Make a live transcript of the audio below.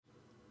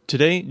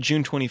Today,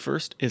 June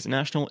 21st, is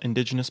National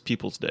Indigenous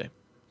Peoples Day.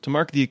 To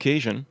mark the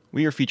occasion,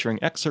 we are featuring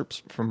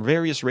excerpts from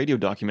various radio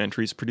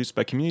documentaries produced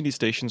by community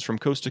stations from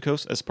coast to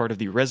coast as part of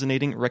the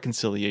Resonating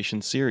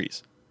Reconciliation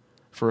series.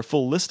 For a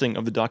full listing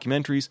of the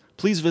documentaries,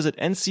 please visit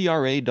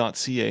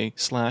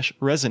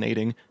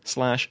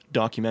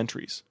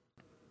ncra.ca/resonating/documentaries.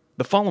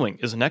 The following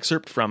is an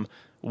excerpt from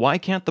Why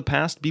Can't the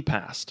Past Be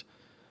Past?,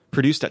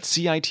 produced at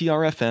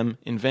CITR-FM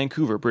in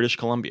Vancouver, British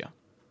Columbia.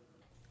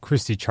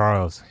 Christy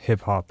Charles,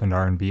 hip-hop and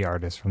R&B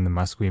artist from the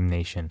Musqueam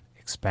Nation,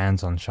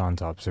 expands on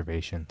Sean's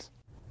observations.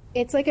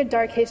 It's like a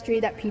dark history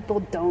that people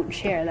don't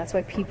share. That's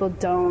why people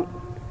don't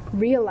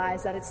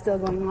realize that it's still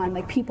going on.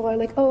 Like, people are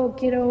like, oh,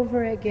 get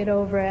over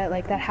it.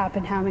 Like, that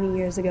happened how many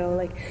years ago?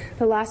 Like,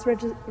 the last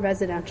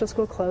residential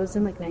school closed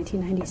in, like,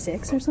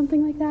 1996 or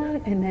something like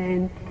that.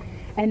 And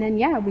then,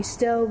 yeah, we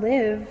still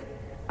live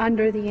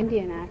under the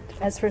Indian Act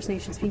as First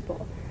Nations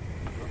people.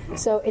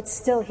 So it's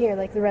still here.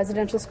 Like, the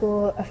residential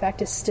school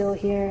effect is still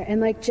here.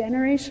 And, like,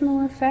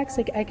 generational effects,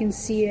 like, I can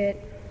see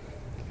it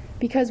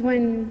because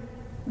when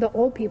the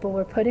old people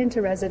were put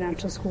into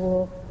residential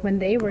school when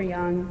they were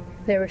young,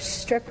 they were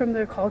stripped from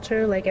their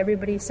culture, like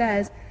everybody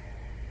says,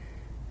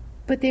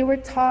 but they were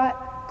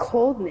taught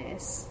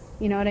coldness.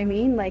 You know what I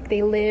mean? Like,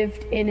 they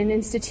lived in an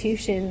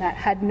institution that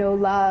had no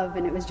love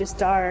and it was just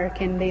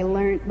dark, and they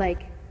learned,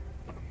 like,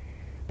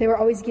 they were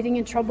always getting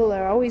in trouble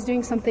or always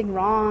doing something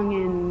wrong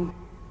and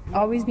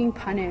always being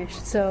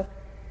punished. So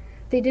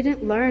they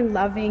didn't learn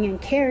loving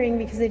and caring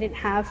because they didn't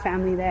have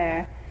family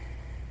there.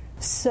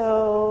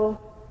 So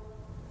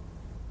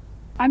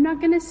I'm not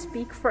going to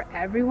speak for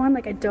everyone.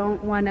 Like, I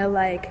don't want to,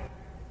 like,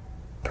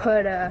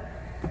 put a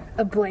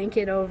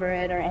blanket over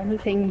it or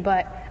anything,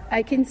 but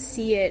I can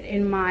see it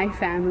in my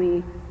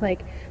family,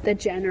 like, the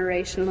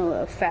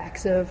generational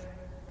effects of,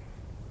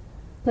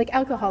 like,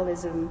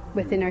 alcoholism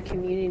within our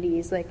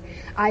communities. Like,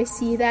 I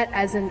see that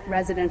as a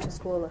residential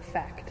school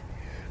effect.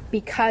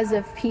 Because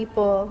of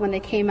people, when they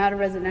came out of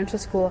residential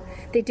school,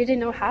 they didn't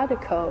know how to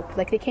cope.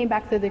 Like, they came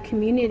back to their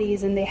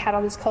communities and they had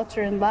all this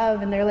culture and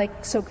love, and they're,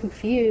 like, so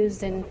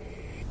confused, and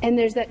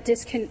there's that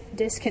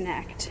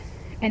disconnect.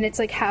 And it's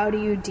like, how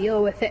do you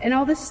deal with it? And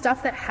all this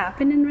stuff that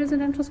happened in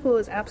residential school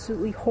is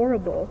absolutely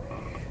horrible.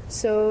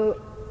 So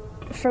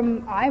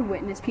from I've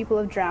witnessed, people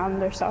have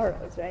drowned their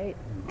sorrows, right?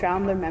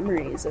 Drowned their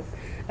memories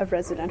of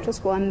residential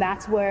school. And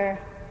that's where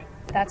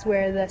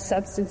the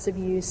substance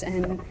abuse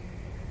and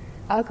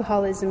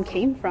alcoholism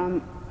came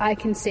from. I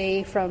can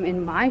say from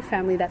in my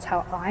family, that's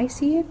how I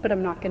see it, but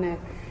I'm not going to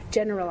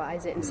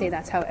generalize it and say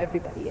that's how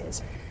everybody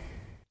is.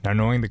 Now,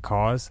 knowing the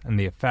cause and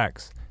the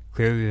effects,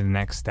 clearly the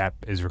next step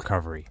is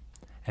recovery.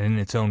 And in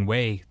its own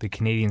way, the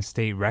Canadian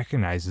state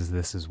recognizes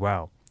this as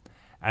well.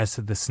 As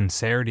to the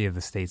sincerity of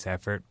the state's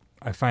effort,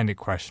 I find it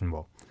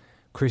questionable.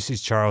 Christy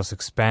Charles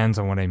expands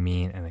on what I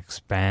mean and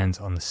expands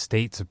on the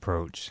state's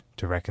approach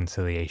to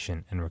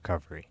reconciliation and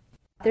recovery.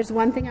 There's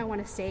one thing I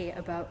want to say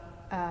about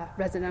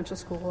residential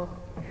school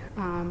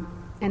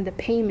and the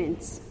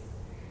payments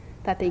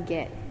that they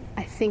get.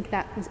 I think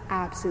that is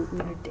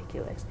absolutely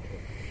ridiculous.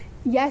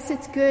 Yes,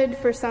 it's good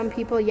for some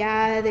people.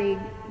 Yeah, they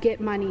get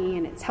money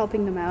and it's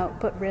helping them out.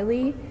 But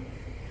really,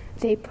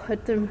 they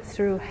put them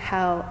through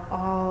hell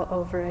all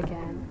over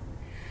again.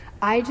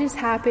 I just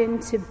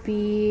happened to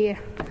be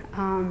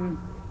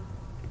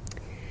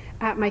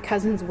at my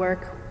cousin's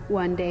work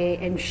one day,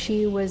 and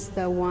she was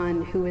the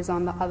one who was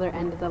on the other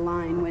end of the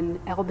line when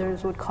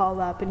elders would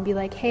call up and be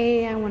like,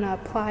 hey, I want to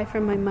apply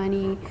for my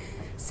money,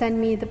 send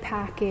me the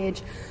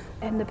package.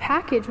 And the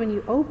package, when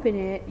you open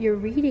it, you're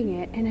reading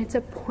it, and it's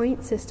a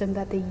point system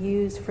that they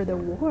use for the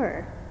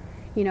war.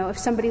 You know, if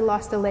somebody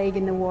lost a leg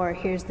in the war,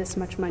 here's this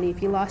much money.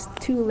 If you lost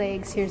 2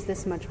 legs, here's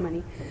this much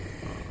money.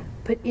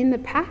 But in the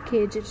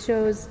package,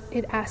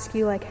 it asks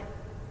you, like,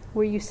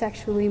 were you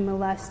sexually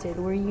molested?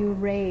 Were you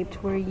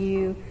raped?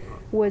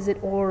 Was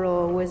it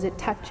oral? Was it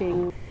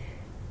touching?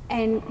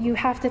 And you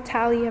have to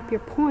tally up your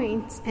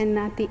points, and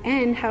at the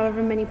end,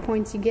 however many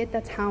points you get,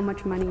 that's how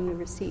much money you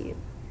receive.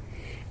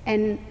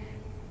 And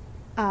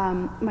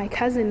my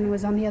cousin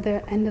was on the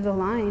other end of the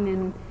line,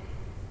 and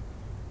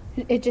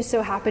it just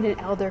so happened an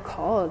elder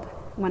called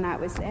when I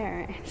was there,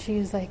 and she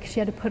was like, she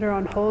had to put her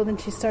on hold,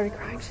 and she started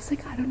crying. She's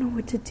like, I don't know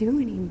what to do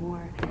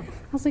anymore. I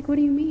was like, what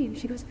do you mean?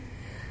 She goes,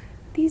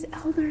 these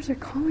elders are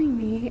calling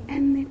me,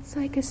 and it's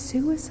like a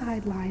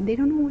suicide line. They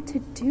don't know what to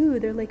do.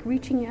 They're like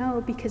reaching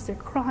out because they're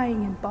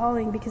crying and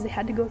bawling because they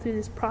had to go through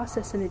this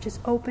process, and it just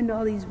opened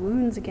all these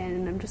wounds again.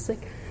 And I'm just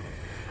like,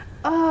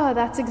 oh,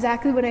 that's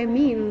exactly what I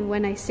mean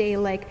when I say,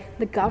 like,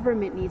 the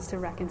government needs to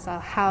reconcile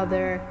how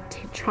they're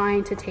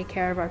trying to take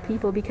care of our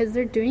people, because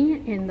they're doing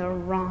it in the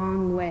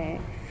wrong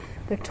way.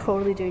 They're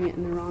totally doing it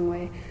in the wrong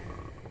way.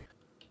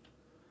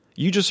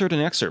 You just heard an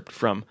excerpt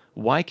from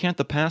Why Can't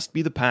the Past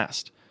Be the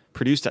Past?,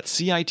 produced at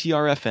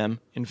CITR-FM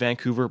in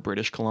Vancouver,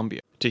 British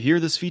Columbia. To hear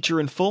this feature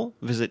in full,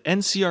 visit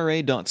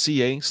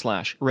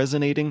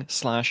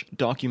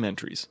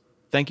ncra.ca/resonating/documentaries.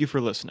 Thank you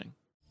for listening.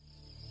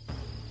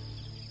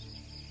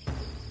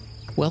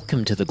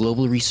 Welcome to the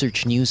Global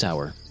Research News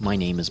Hour. My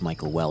name is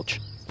Michael Welch.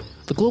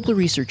 The Global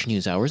Research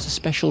News Hour is a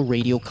special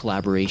radio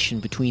collaboration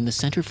between the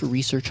Center for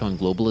Research on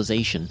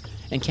Globalization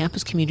and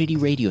campus community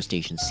radio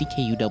station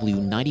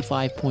CKUW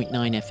 95.9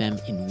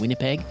 FM in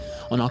Winnipeg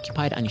on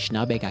occupied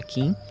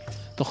Anishinaabe-Akin,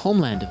 the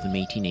homeland of the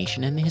Métis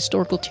Nation and the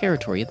historical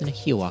territory of the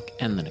Nahiwak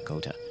and the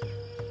Nakota.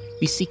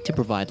 We seek to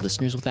provide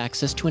listeners with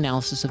access to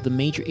analysis of the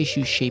major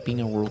issues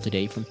shaping our world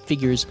today from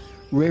figures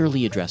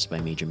rarely addressed by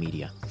major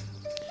media.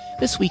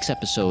 This week's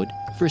episode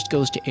first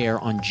goes to air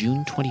on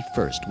June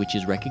 21st, which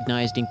is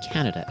recognized in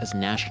Canada as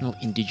National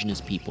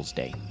Indigenous Peoples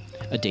Day,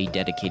 a day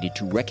dedicated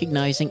to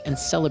recognizing and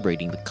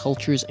celebrating the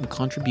cultures and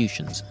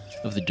contributions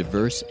of the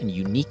diverse and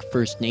unique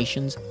First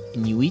Nations,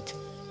 Inuit,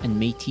 and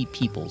Métis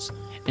peoples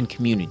and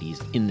communities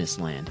in this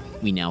land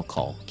we now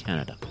call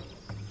Canada.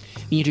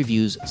 The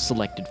interviews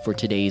selected for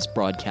today's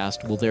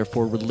broadcast will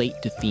therefore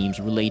relate to themes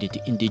related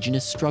to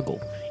Indigenous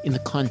struggle in the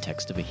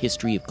context of a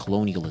history of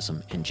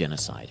colonialism and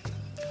genocide.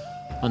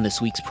 On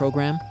this week's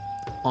program,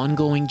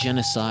 ongoing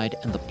genocide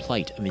and the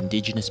plight of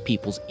Indigenous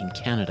peoples in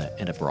Canada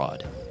and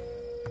abroad.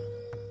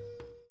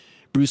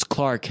 Bruce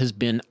Clark has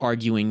been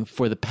arguing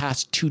for the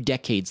past 2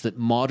 decades that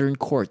modern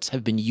courts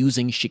have been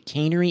using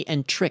chicanery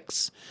and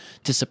tricks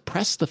to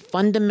suppress the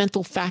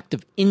fundamental fact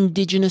of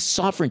Indigenous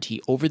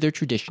sovereignty over their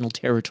traditional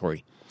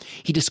territory.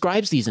 He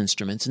describes these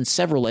instruments in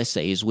several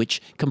essays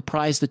which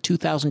comprise the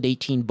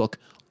 2018 book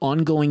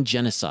Ongoing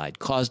Genocide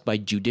Caused by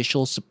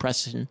Judicial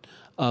Suppression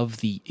of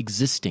the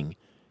Existing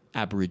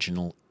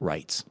Aboriginal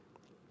Rights.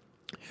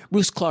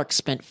 Bruce Clark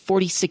spent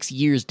 46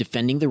 years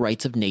defending the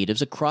rights of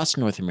natives across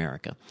North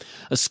America,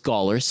 a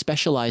scholar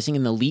specializing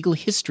in the legal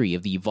history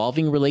of the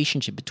evolving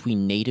relationship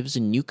between natives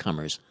and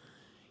newcomers.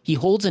 He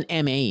holds an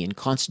MA in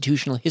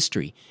constitutional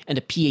history and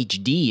a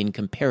PhD in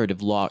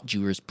comparative law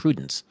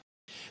jurisprudence.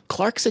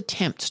 Clark's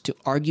attempts to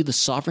argue the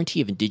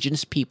sovereignty of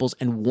Indigenous peoples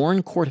and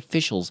warn court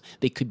officials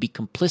they could be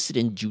complicit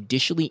in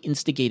judicially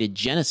instigated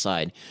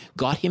genocide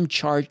got him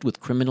charged with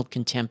criminal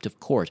contempt of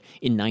court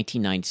in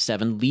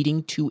 1997,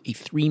 leading to a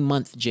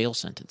 3-month jail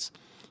sentence.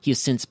 He has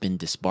since been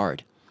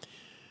disbarred.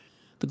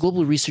 The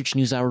Global Research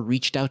News Hour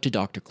reached out to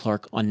Dr.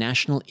 Clark on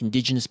National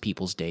Indigenous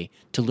Peoples Day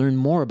to learn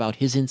more about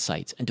his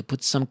insights and to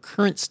put some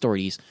current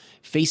stories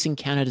facing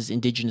Canada's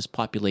Indigenous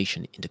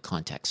population into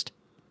context.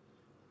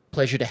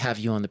 Pleasure to have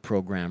you on the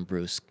program,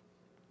 Bruce.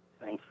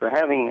 Thanks for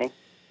having me.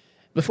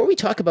 Before we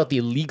talk about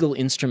the legal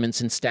instruments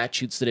and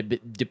statutes that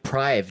have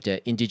deprived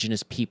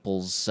Indigenous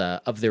peoples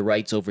of their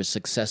rights over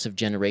successive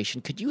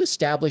generations, could you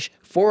establish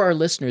for our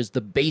listeners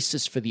the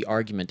basis for the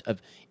argument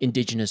of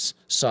Indigenous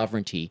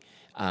sovereignty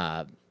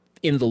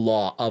in the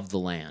law of the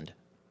land?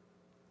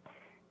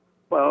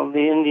 Well,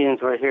 the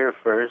Indians were here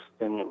first,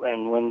 and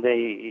when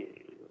they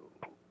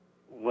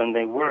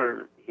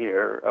were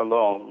here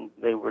alone,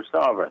 they were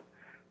sovereign.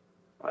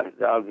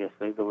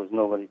 Obviously, there was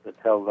nobody to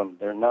tell them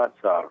they're not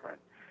sovereign.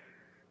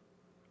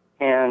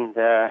 And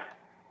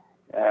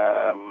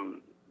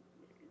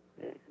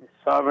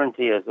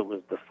sovereignty, as it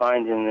was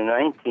defined in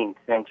the 19th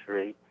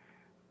century,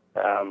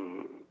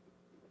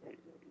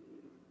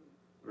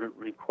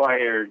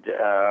 required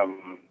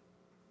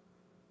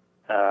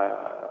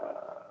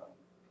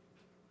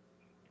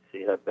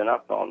see, I've been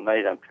up all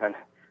night. I'm trying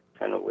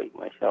to wake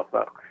myself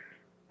up.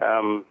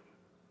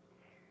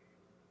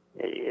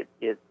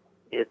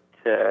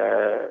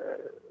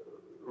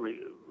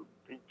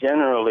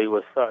 Generally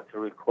was thought to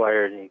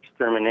require the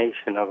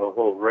extermination of a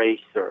whole race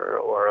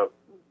or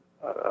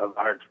a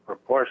large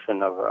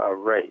proportion of a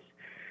race.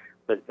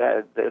 But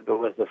there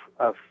was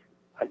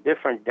a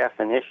different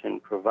definition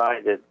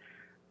provided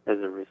as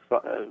a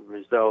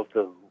result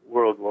of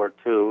World War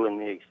II and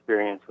the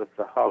experience with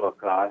the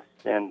Holocaust.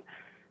 And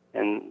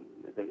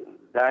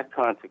that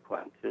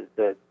consequence is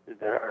that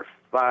there are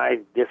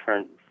 5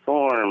 different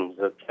forms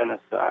of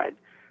genocide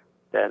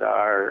that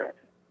are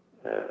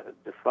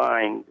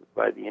defined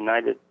by the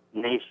United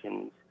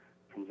Nations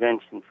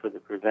Convention for the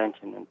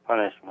Prevention and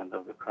Punishment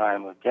of the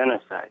Crime of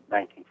Genocide,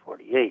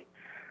 1948.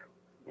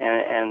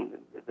 And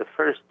the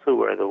first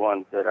 2 are the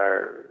ones that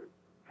are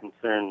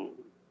concern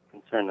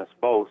us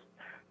most.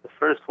 The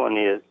first one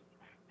is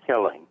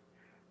killing.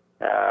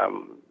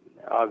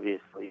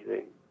 Obviously,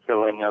 the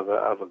killing of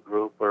a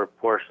group or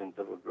portions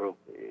of a group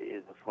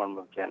is a form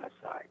of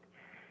genocide.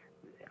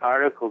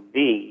 Article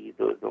B,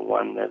 the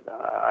one that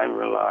I'm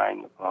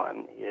relying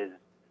upon, is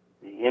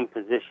the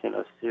imposition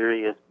of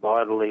serious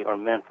bodily or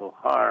mental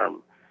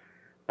harm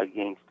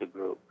against a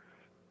group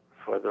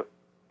for the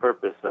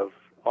purpose of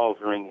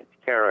altering its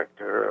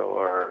character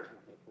or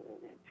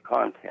its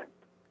content.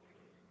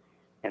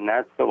 And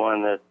that's the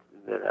one that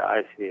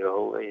I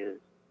feel is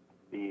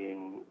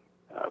being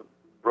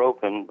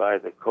broken by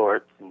the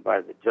courts and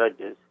by the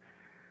judges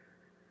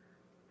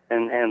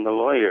and the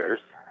lawyers,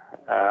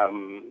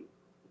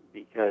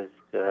 because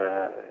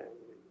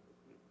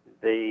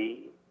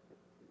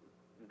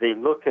they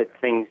look at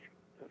things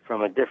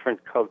from a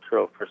different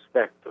cultural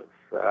perspective.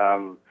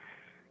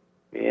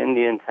 The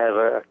Indians have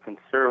a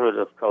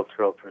conservative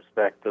cultural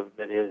perspective,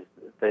 that is,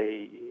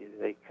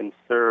 they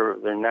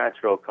conserve, they're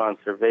natural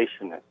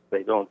conservationists.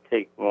 They don't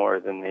take more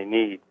than they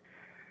need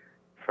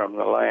from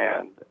the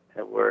land.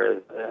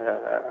 whereas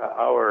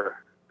our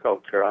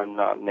culture, I'm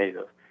not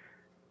native,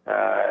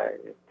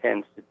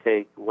 tends to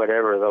take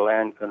whatever the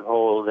land can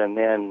hold, and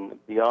then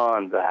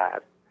beyond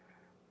that,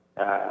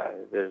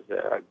 there's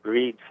a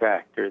greed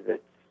factor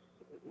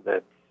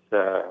that's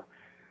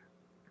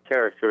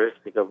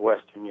characteristic of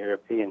Western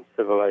European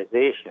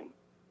civilization.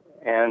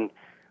 And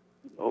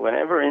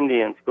whenever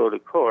Indians go to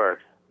court,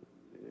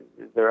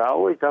 they're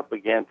always up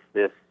against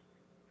this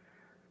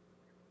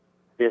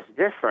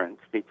difference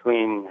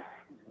between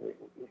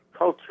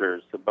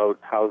cultures about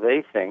how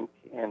they think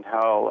and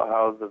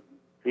how the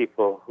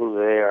people who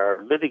they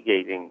are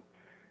litigating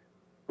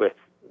with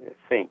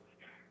think.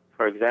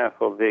 For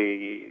example,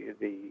 the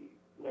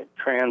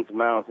Trans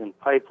Mountain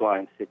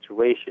pipeline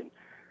situation.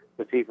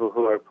 The people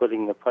who are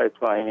putting the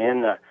pipeline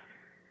in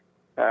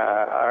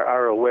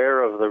are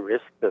aware of the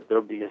risk that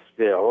there'll be a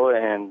spill,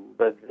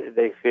 but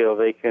they feel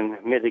they can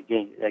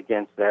mitigate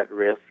against that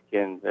risk,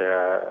 and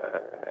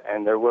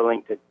they're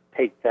willing to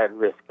take that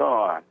risk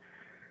on.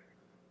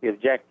 The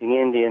objecting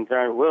Indians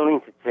aren't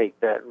willing to take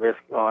that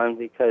risk on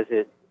because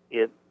it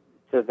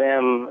to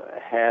them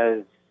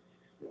has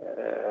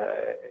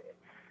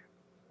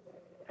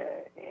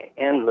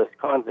endless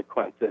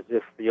consequences.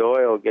 If the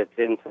oil gets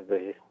into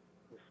the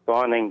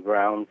spawning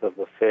grounds of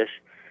the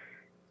fish,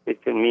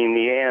 it can mean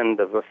the end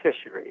of a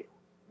fishery.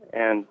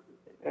 And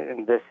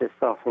this is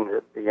something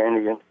that the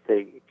Indians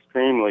take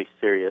extremely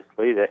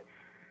seriously. The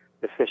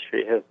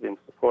fishery has been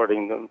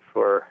supporting them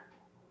for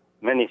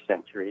many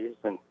centuries,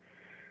 and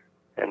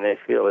they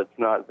feel it's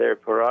not their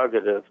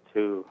prerogative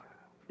to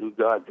do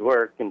God's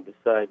work and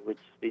decide which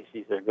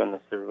species are going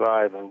to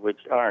survive and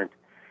which aren't.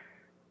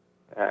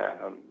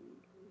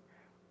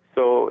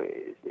 So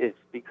it's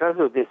because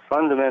of this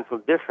fundamental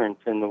difference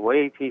in the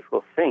way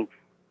people think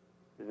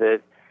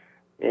that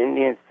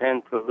Indians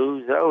tend to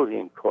lose out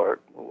in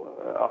court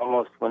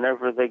almost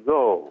whenever they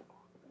go.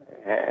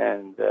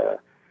 And,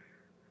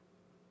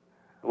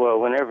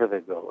 whenever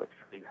they go,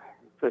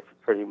 it's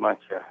pretty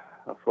much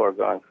a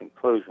foregone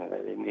conclusion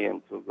that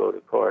Indians who go to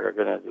court are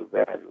going to do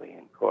badly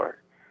in court.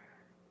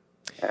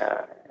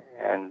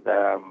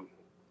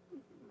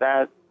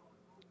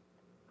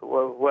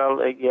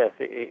 Yes,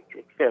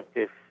 except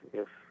if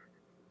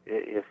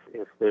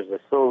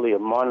there's solely a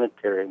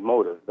monetary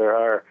motive. There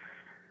are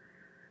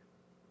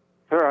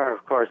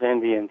of course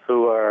Indians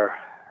who are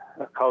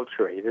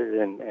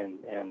acculturated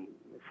and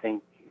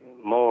think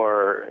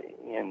more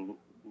in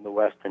the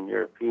Western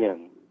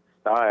European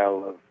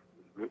style of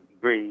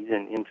greed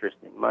and interest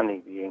in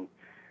money being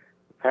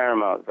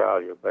paramount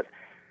value. But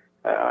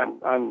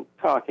I'm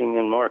talking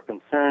and more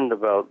concerned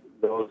about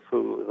those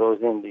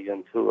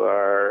Indians who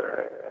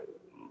are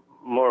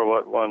more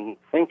what one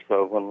thinks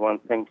of when one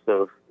thinks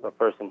of a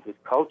person who's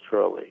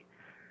culturally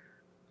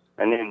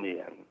an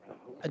Indian.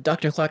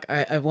 Dr. Clark,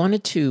 I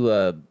wanted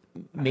to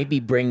maybe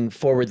bring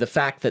forward the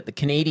fact that the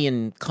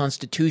Canadian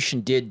Constitution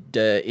did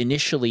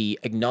initially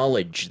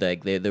acknowledge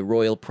the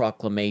Royal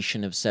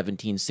Proclamation of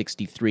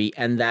 1763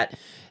 and that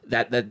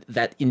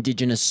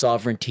Indigenous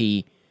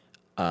sovereignty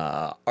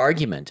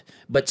argument,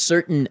 but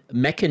certain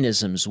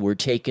mechanisms were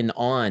taken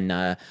on,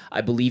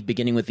 I believe,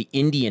 beginning with the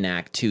Indian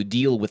Act to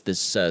deal with this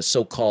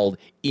so-called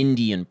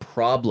Indian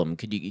problem.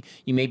 Could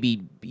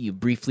you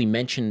briefly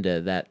mentioned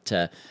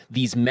that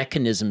these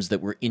mechanisms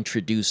that were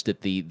introduced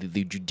at the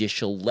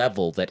judicial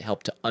level that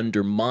helped to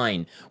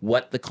undermine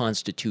what the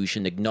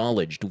Constitution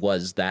acknowledged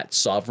was that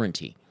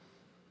sovereignty?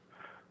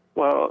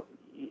 Well,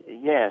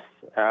 yes.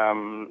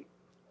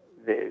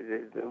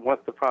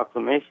 What the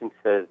proclamation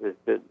says is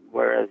that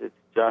whereas it's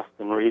just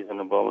and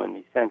reasonable and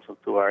essential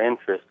to our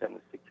interest and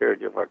the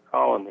security of our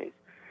colonies,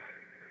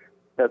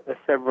 that the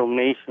several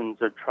nations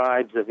or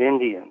tribes of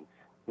Indians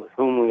with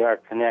whom we are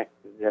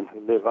connected and who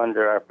live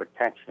under our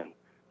protection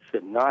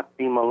should not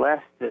be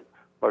molested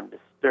or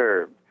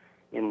disturbed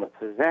in the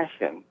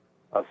possession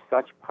of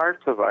such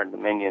parts of our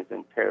dominions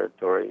and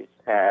territories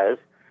as,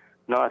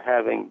 not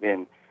having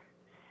been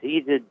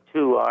ceded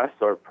to us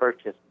or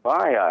purchased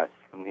by us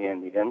from the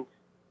Indians,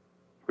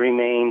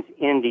 remains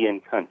Indian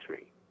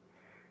country.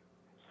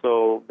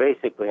 So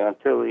basically,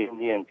 until the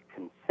Indians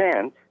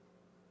consent,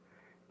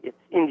 it's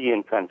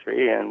Indian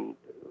country, and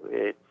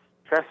it's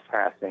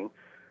trespassing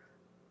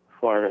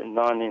for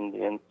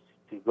non-Indians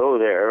to go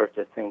there or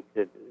to think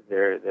that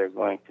they're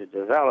going to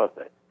develop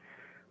it.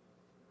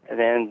 And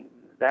then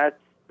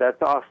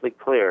that's awfully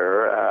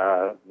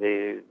clear.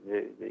 The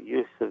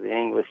use of the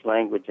English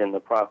language in the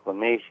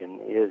proclamation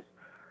is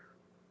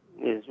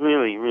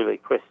really, really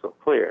crystal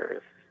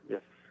clear.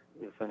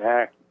 If an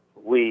act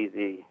we,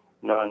 the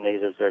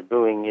non-natives, are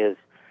doing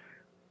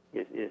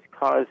is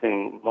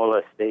causing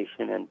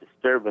molestation and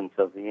disturbance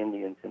of the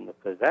Indians in the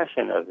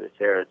possession of the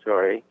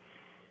territory,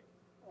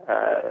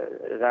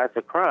 that's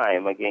a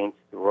crime against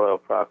the Royal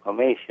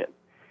Proclamation.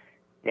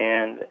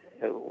 And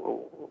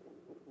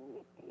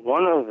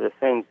one of the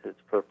things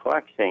that's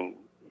perplexing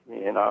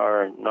in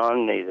our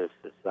non-native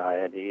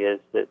society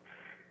is that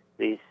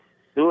these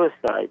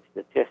suicide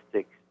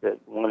statistics that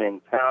one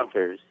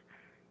encounters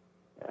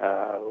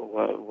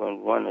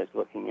when one is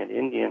looking at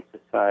Indian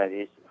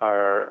societies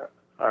are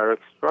are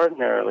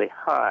extraordinarily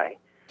high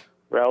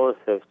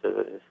relative to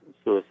the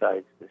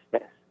suicide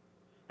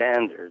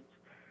standards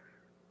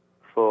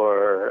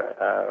for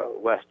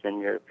Western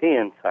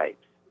European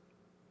types.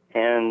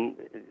 And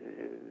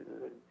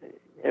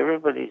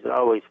everybody's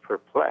always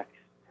perplexed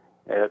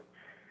at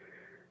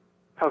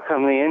how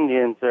come the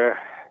Indians are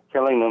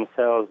killing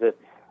themselves at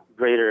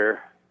greater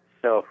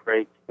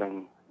self-rates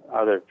than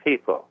other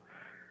people.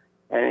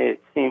 And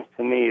it seems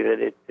to me that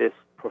it's this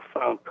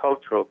profound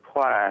cultural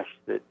clash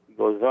that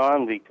goes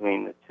on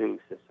between the two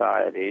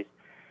societies,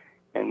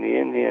 and the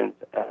Indians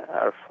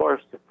are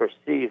forced to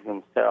perceive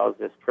themselves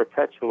as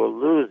perpetual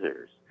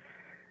losers.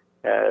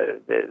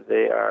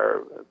 They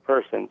are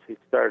persons who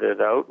started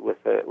out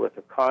with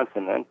a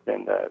continent,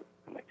 and an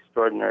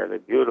extraordinarily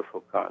beautiful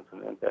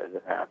continent, as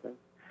it happens,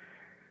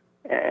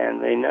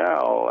 and they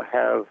now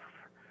have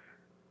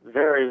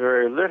very,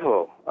 very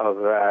little of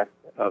that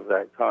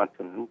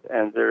continent,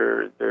 and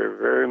they're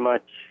very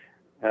much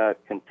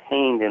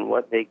contained in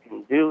what they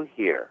can do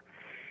here.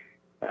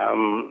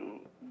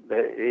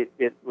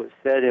 It was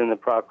said in the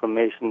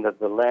proclamation that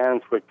the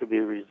lands were to be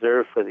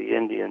reserved for the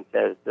Indians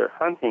as their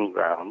hunting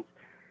grounds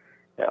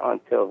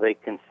until they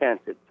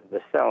consented to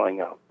the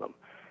selling of them.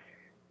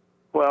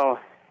 Well,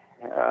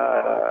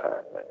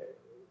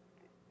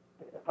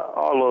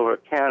 all over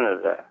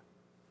Canada,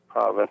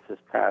 provinces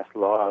pass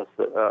laws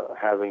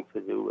having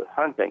to do with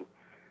hunting,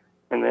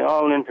 and they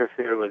all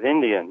interfere with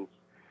Indians,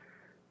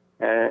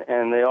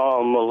 and they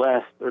all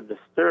molest or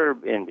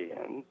disturb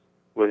Indians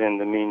within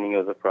the meaning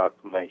of the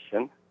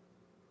proclamation,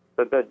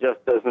 but that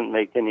just doesn't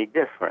make any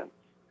difference.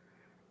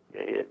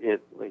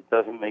 It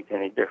doesn't make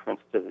any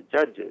difference to the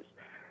judges.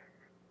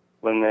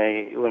 When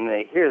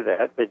they hear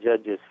that, the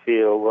judges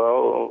feel,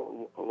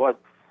 well,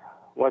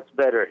 what's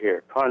better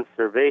here?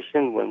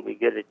 Conservation, when we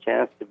get a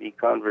chance to be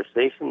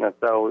conversation,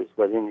 that's always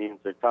what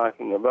Indians are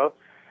talking about.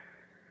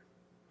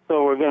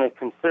 So we're going to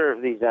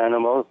conserve these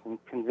animals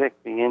and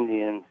convict the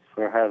Indians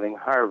for having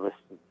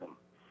harvested them.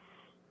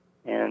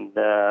 And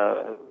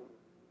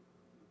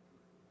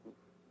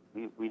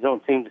we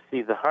don't seem to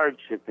see the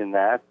hardship in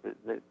that.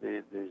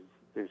 There's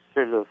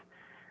sort of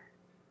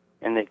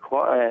an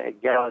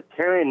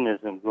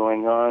egalitarianism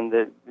going on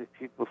that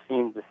people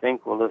seem to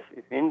think, well,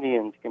 if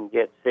Indians can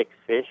get 6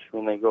 fish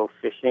when they go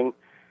fishing,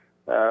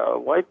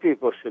 white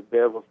people should be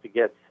able to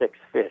get 6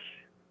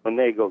 fish when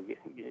they go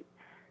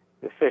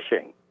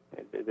fishing.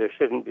 There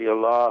shouldn't be a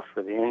law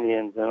for the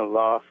Indians and a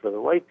law for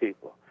the white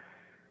people.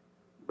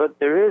 But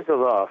there is a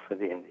law for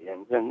the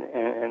Indians,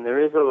 and there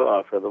is a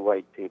law for the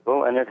white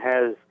people, and it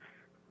has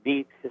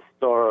deep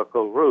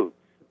historical roots,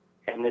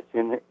 and it's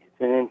an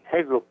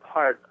integral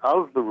part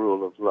of the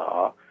rule of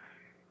law,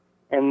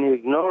 and the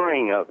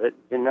ignoring of it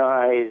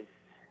denies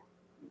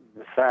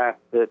the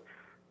fact that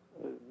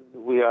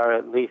we are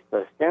at least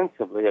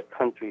ostensibly a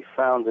country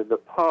founded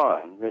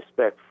upon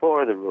respect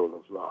for the rule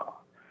of law.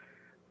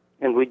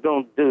 And we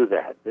don't do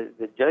that.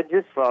 The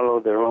judges follow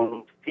their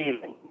own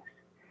feelings,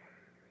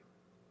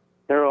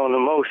 their own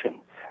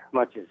emotions,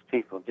 much as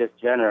people just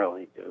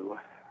generally do.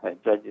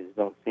 Judges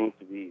don't seem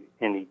to be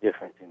any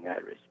different in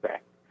that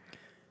respect.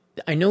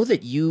 I know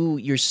that you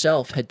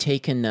yourself had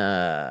taken,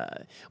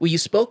 you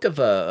spoke of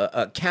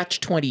a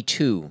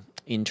catch-22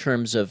 in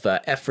terms of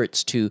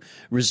efforts to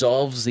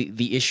resolve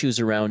the issues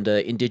around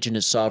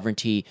Indigenous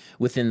sovereignty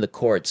within the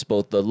courts,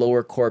 both the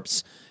lower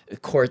courts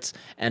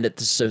and at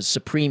the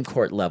Supreme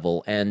Court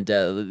level, and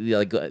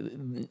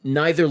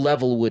neither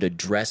level would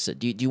address it.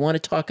 Do you want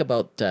to talk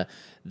about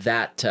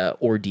that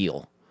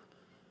ordeal?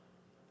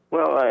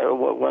 Well,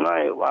 when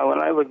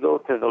I would go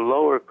to the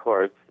lower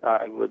courts,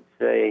 I would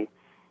say,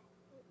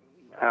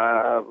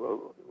 I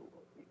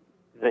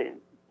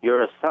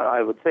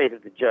would say to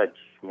the judge,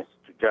 Mr.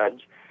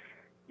 Judge,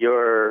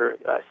 your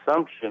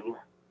assumption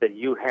that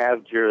you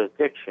have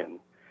jurisdiction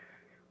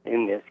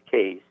in this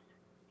case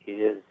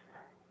is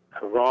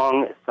a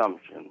wrong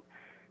assumption,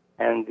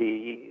 and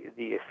the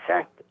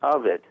effect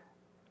of it,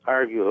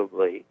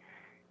 arguably,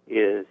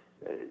 is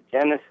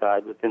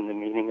genocide within the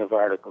meaning of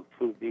Article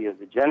 2B of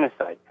the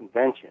Genocide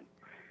Convention.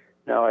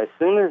 Now, as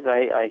soon as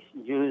I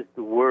use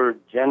the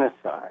word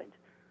genocide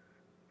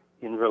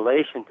in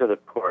relation to the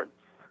courts,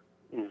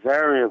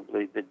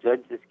 invariably the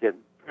judges get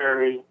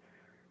very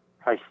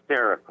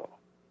hysterical.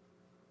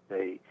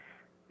 They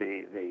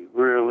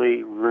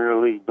really,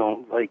 really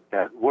don't like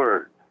that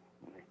word.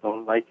 They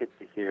don't like it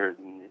to hear it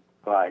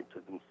applied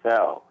to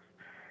themselves.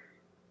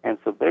 And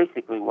so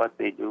basically what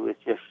they do is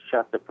just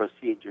shut the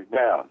procedure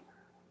down.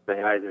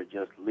 They either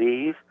just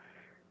leave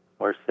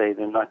or say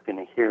they're not going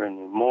to hear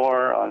any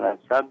more on that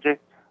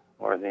subject,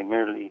 or they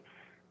merely,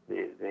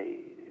 they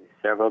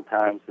several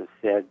times have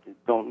said,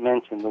 don't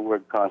mention the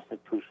word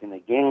Constitution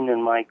again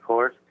in my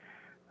court.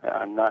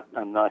 I'm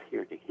not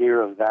here to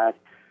hear of that.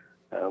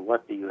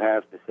 What do you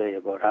have to say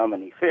about how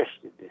many fish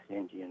did this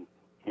Indian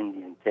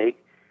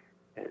take?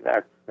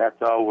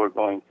 That's all we're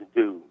going to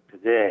do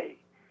today.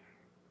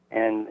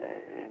 And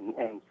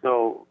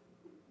so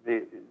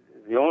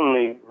the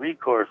only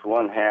recourse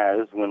one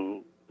has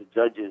when the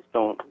judges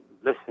don't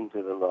listen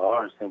to the law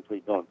or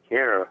simply don't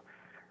care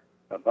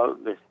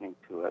about listening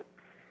to it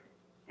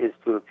is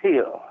to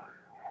appeal.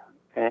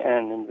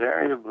 And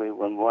invariably,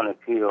 when one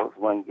appeals,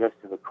 one gets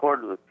to the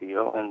Court of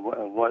Appeal, and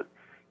what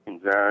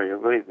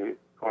invariably the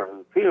Court of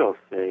Appeals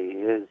say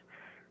is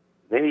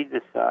they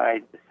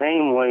decide the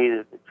same way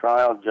that the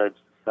trial judge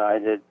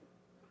decided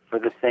for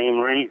the same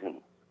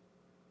reason.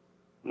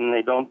 And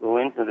they don't go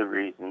into the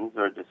reasons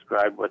or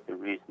describe what the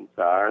reasons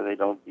are. They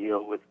don't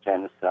deal with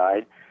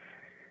genocide.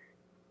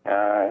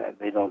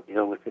 They don't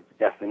deal with its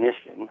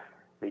definition.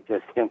 They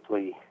just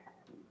simply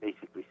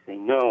basically say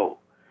no.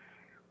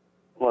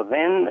 Well,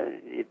 then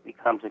it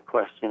becomes a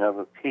question of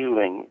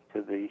appealing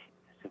to the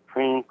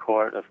Supreme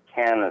Court of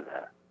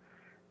Canada.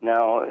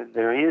 Now,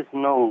 there is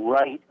no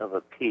right of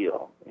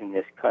appeal in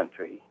this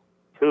country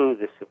to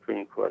the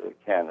Supreme Court of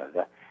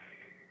Canada.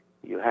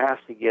 You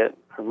have to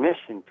get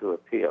permission to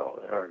appeal,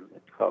 or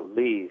it's called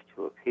leave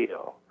to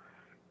appeal.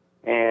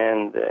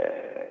 And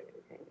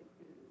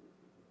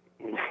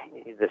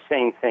the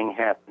same thing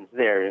happens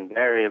there.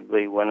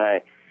 Invariably, when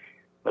I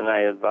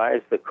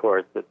advise the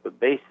court that the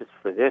basis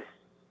for this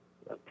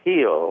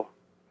appeal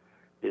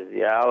is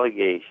the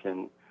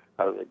allegation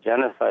of the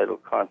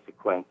genocidal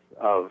consequence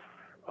of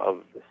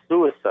the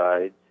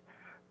suicides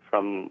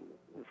from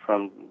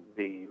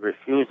the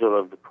refusal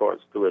of the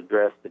courts to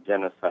address the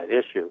genocide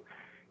issue,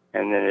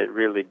 and then it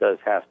really does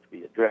have to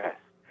be addressed.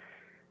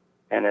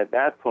 And at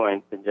that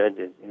point, the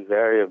judges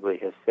invariably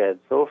have said,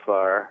 so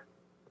far,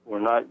 we're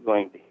not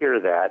going to hear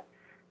that,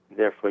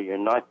 therefore you're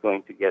not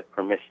going to get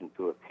permission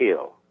to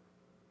appeal.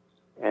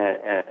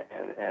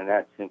 And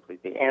that's simply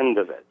the end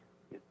of it.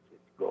 It's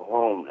go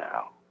home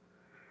now.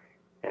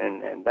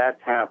 And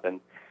that's happened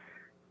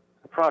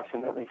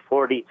approximately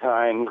 40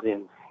 times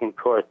in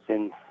courts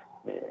in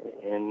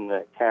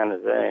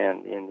Canada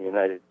and in the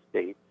United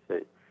States.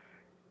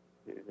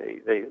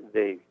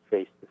 They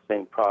face the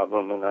same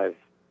problem, and I've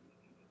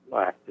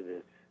acted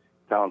as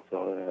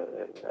counsel,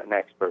 an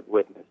expert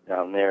witness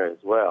down there as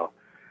well.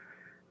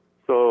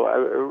 So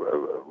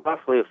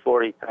roughly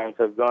 40 times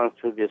I've gone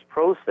through this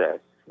process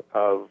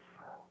of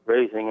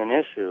raising an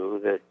issue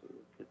that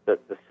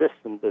the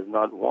system does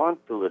not want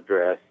to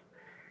address,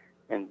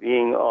 and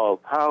being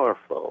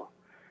all-powerful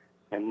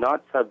and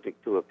not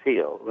subject to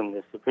appeal. When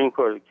the Supreme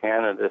Court of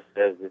Canada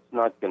says it's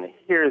not going to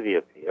hear the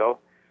appeal,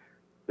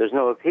 there's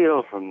no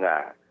appeal from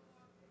that.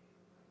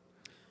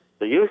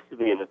 There used to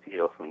be an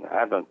appeal from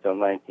that until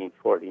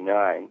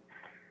 1949.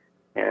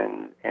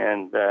 And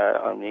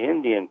on the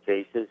Indian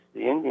cases,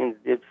 the Indians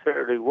did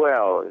fairly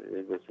well.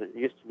 It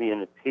used to be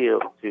an appeal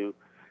to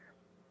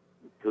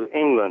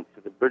England,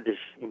 to the British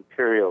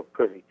Imperial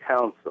Privy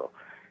Council.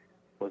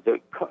 It was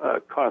a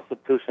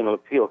constitutional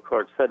appeal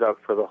court set up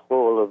for the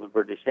whole of the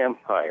British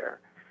Empire.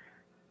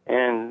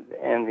 And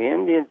the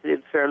Indians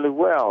did fairly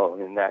well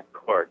in that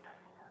court.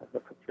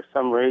 For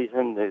some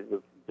reason,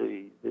 the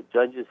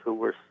judges who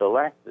were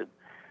selected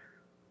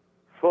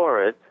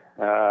for it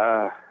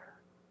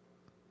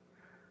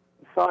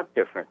thought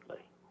differently.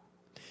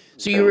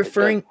 So you're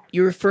referring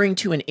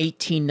to an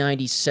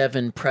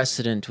 1897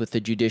 precedent with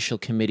the Judicial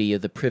Committee of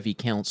the Privy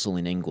Council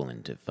in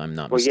England, if I'm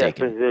not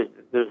mistaken. Yes,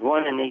 there's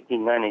one in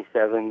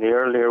 1897. The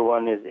earlier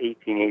one is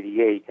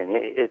 1888, and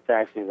it's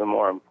actually the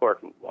more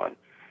important one,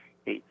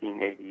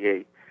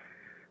 1888. It's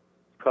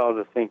called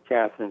the St.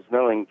 Catherine's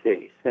Milling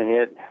case, and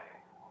it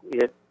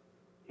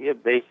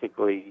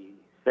basically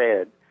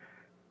said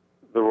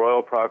the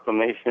Royal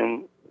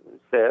Proclamation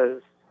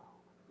says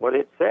what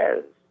it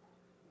says,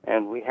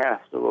 and we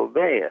have to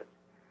obey it.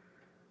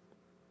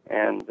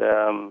 And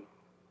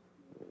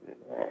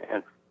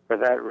for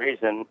that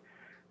reason,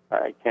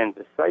 I tend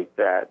to cite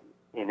that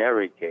in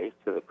every case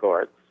to the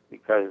courts,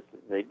 because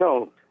they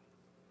don't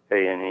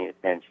pay any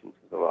attention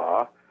to the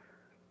law.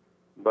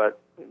 But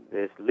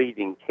this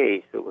leading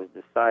case that was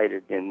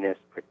decided in this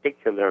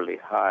particularly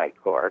high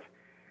court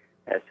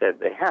has said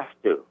they have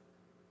to.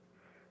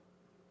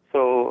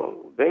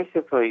 So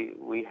basically,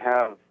 we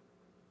have,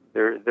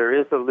 there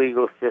is a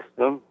legal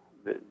system,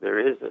 there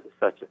is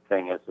such a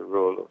thing as the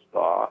rule of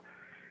law,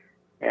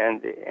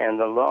 and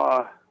the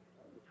law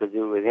to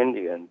do with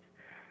Indians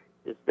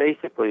is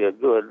basically a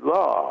good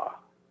law.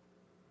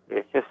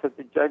 It's just that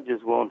the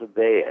judges won't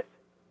obey it.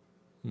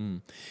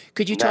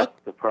 Could you That's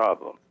the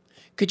problem.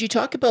 Could you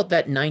talk about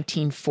that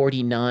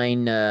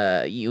 1949?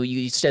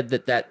 You said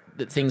that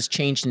things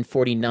changed in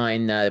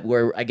 49,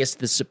 where I guess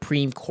the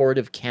Supreme Court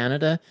of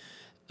Canada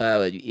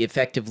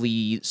effectively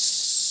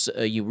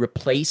you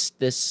replaced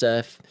this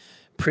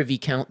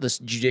this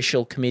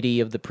Judicial Committee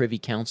of the Privy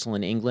Council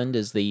in England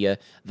as the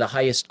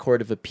highest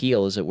court of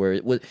appeal, as it were.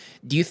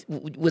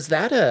 Was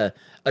that a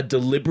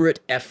deliberate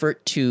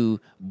effort to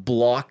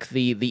block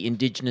the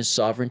indigenous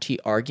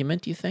sovereignty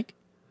argument, do you think?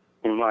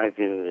 In my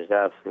view, there's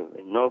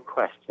absolutely no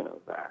question of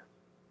that.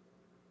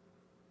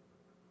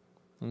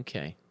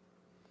 Okay.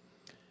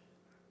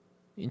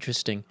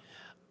 Interesting.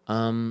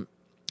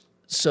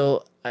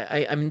 So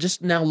I'm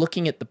just now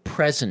looking at the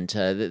present.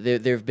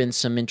 There have been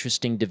some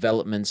interesting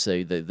developments.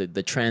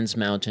 The Trans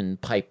Mountain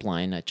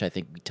Pipeline, which I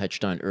think we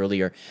touched on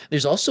earlier.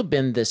 There's also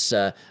been this.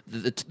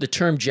 The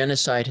term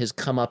genocide has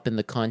come up in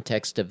the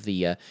context of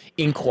the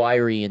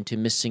inquiry into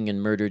missing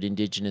and murdered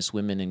Indigenous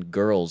women and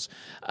girls.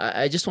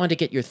 I just wanted to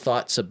get your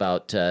thoughts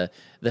about the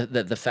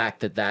fact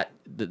that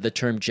the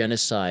term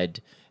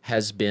genocide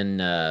has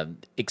been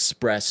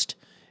expressed,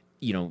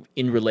 in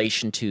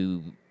relation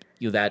to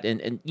that,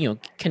 and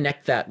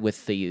connect that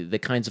with the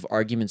kinds of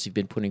arguments you've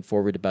been putting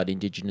forward about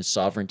Indigenous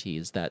sovereignty.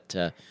 Is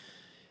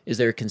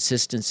there a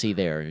consistency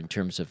there in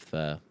terms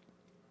of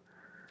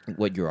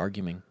what you're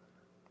arguing?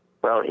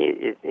 Well,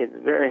 it's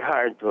very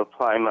hard to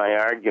apply my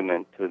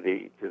argument to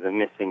the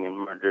missing and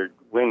murdered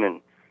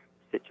women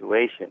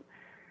situation.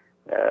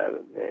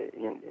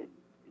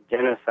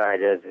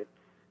 Genocide, as it's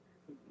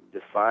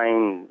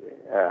defined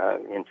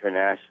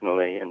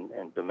internationally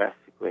and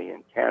domestically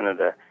in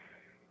Canada,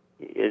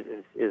 is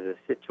a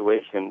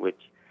situation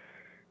which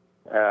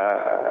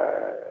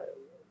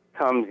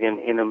comes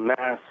in a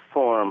mass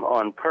form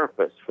on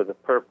purpose, for the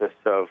purpose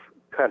of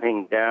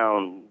cutting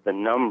down the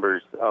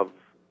numbers of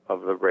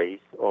the race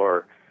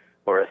or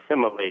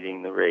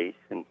assimilating the race,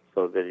 and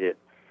so that it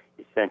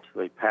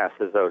essentially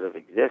passes out of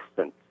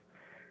existence.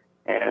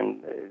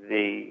 And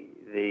the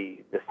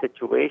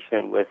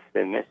situation with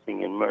the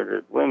missing and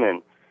murdered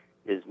women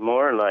is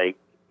more like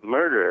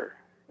murder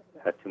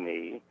to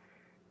me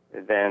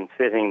than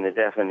fitting the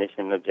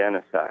definition of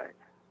genocide.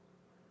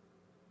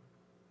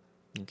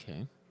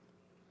 Okay.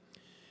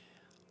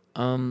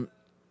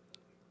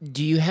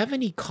 Do you have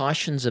any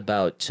cautions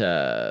about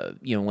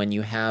when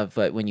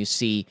you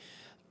see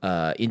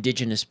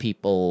Indigenous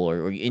people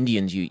or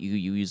Indians? You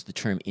use the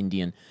term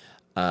Indian.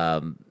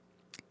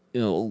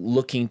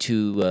 Looking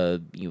to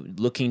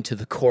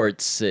the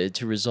courts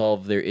to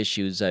resolve their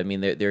issues. I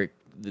mean,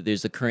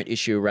 there's the current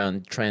issue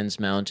around Trans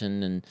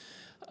Mountain and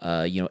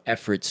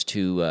efforts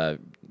to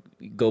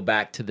go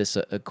back to this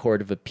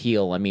court of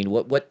appeal. I mean,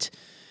 what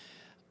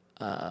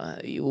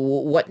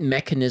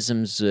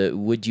mechanisms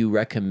would you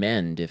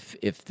recommend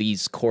if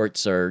these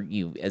courts are,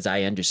 as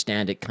I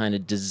understand it, kind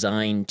of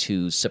designed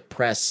to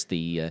suppress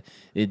the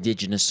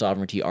Indigenous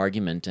sovereignty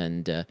argument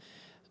and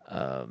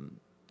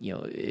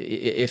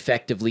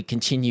effectively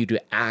continue to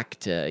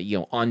act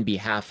on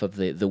behalf of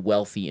the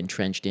wealthy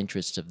entrenched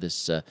interests of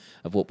this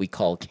of what we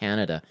call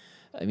Canada?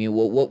 I mean,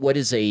 what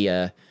is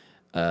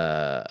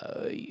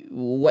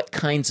what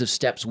kinds of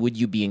steps would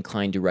you be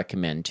inclined to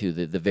recommend to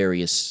the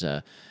various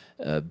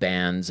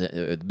bands,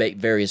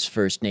 various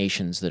First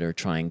Nations that are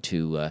trying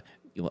to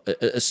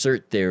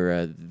assert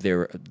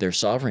their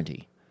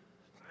sovereignty?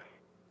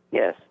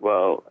 Yes,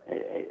 well,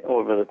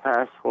 over the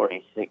past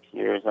 46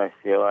 years, I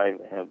feel I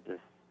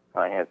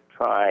have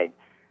tried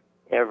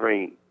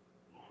every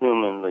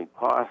humanly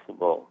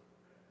possible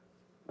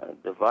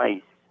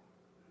device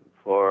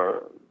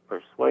for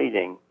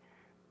persuading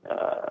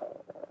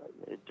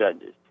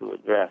judges to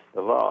address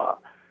the law.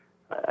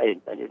 I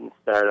didn't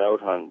start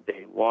out on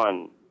day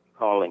one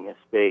calling a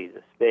spade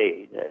a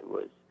spade. There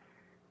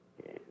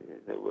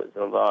was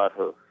a lot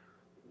of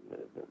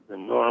the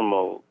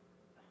normal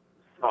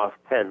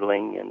soft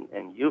peddling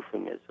and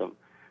euphemism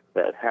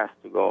that has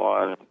to go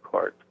on in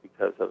court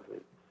because of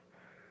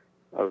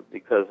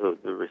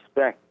the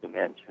respect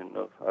dimension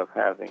of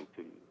having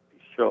to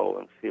show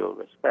and feel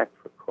respect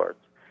for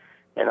courts.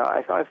 And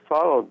I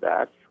followed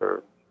that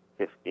for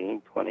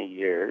 15, 20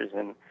 years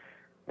and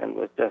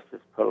was just as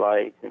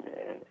polite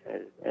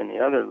as any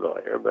other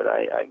lawyer, but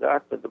I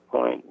got to the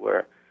point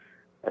where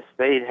a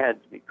spade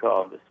had to be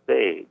called a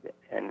spade,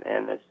 and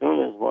as soon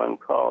as one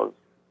calls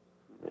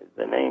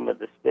the name of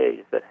the spade,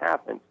 if it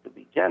happens to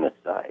be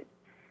genocide,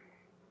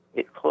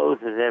 it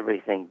closes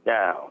everything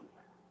down.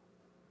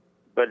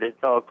 But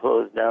it's all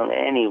closed down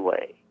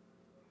anyway.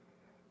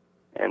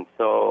 And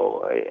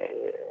so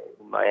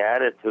my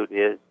attitude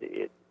is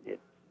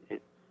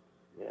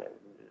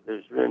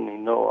there's really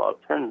no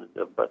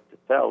alternative but to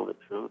tell the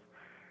truth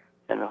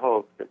and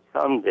hope that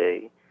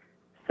someday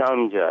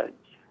some judge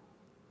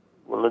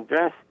will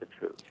address the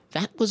truth.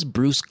 That was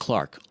Bruce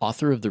Clark,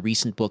 author of the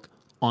recent book,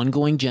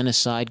 Ongoing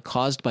Genocide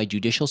Caused by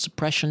Judicial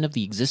Suppression of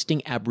the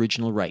Existing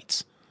Aboriginal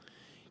Rights.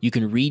 You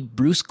can read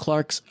Bruce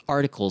Clark's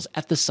articles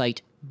at the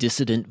site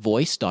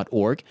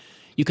dissidentvoice.org.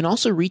 You can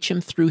also reach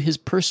him through his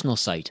personal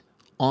site,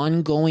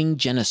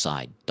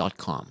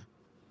 ongoinggenocide.com.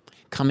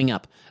 Coming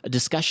up, a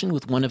discussion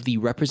with one of the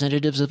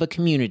representatives of a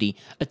community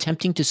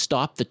attempting to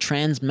stop the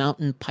Trans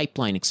Mountain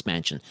Pipeline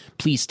expansion.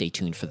 Please stay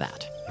tuned for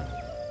that.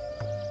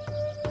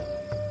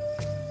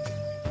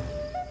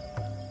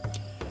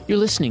 You're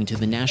listening to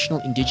the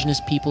National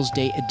Indigenous Peoples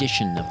Day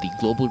edition of the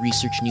Global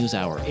Research News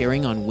Hour,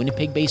 airing on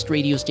Winnipeg-based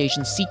radio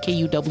station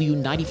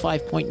CKUW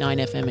 95.9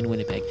 FM in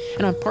Winnipeg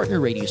and on partner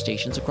radio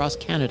stations across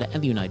Canada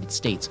and the United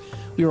States.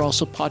 We are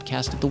also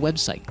podcast at the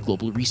website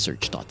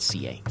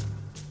globalresearch.ca.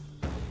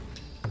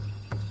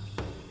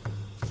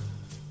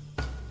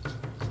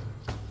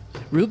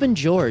 Reuben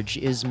George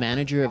is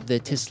manager of the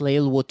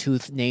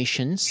Tsleil-Waututh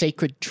Nation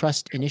Sacred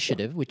Trust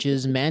Initiative, which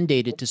is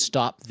mandated to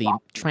stop the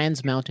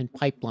Trans Mountain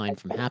Pipeline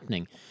from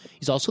happening.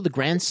 He's also the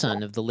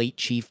grandson of the late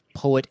chief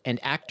poet and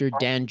actor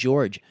Dan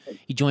George.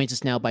 He joins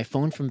us now by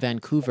phone from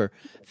Vancouver.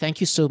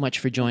 Thank you so much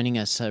for joining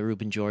us,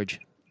 Reuben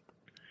George.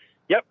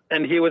 Yep,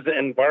 and he was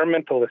an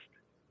environmentalist.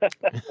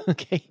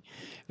 Okay,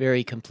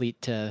 very complete,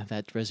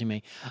 that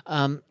resume.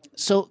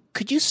 So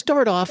could you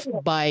start off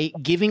by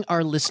giving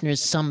our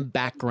listeners some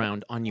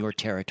background on your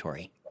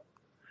territory?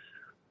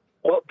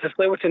 Well,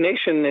 Tsleil-Waututh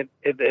Nation,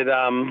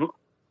 the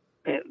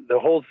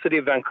whole city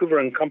of Vancouver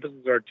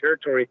encompasses our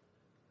territory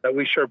that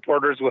we share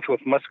borders with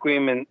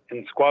Musqueam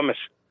and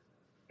Squamish.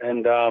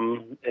 And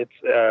that's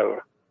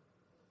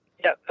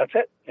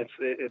it.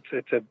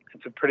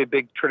 It's a pretty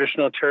big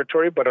traditional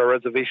territory, but our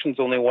reservation's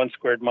only 1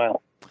 squared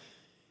mile.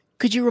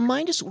 Could you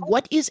remind us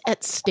what is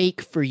at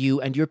stake for you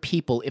and your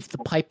people if the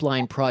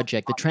pipeline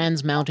project, the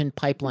Trans Mountain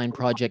Pipeline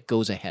project,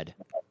 goes ahead?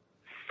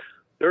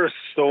 There are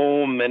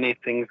so many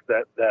things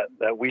that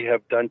we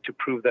have done to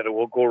prove that it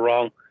will go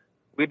wrong.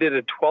 We did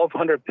a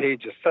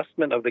 1,200-page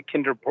assessment of the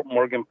Kinder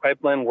Morgan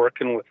pipeline,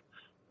 working with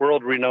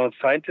world-renowned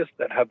scientists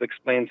that have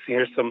explained.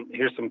 Here's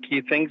some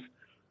key things.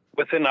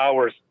 Within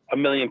hours, 1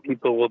 million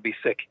people will be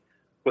sick.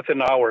 Within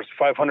hours,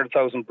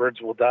 500,000 birds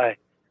will die.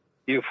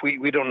 If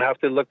we don't have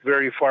to look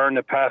very far in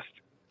the past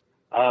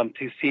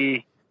to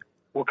see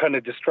what kind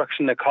of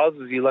destruction it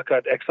causes. You look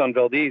at Exxon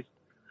Valdez,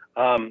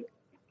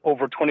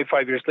 over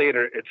 25 years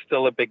later, it's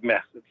still a big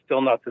mess. It's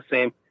still not the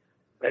same.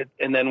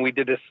 And then we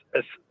did a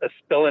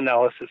spill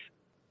analysis,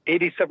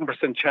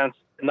 87% chance,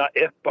 not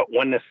if, but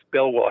when the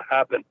spill will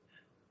happen.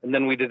 And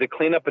then we did a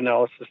cleanup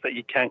analysis that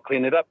you can't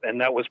clean it up.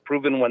 And that was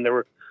proven when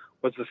there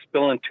was a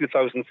spill in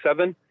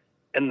 2007.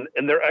 And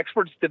their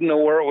experts didn't know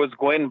where it was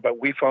going, but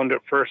we found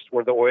it first,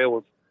 where the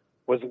oil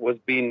was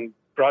being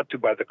brought to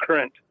by the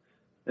current.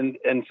 And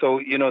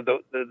so,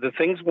 the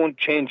things won't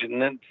change,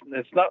 and then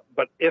it's not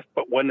but if,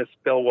 but when the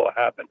spill will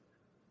happen.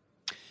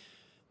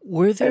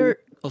 Were there...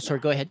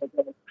 go ahead.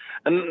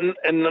 And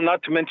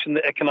not to mention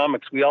the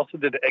economics. We also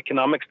did an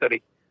economic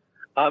study.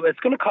 It's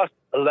going to cost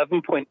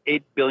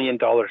 $11.8 billion.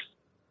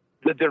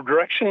 The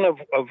direction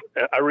of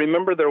I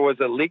remember there was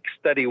a leak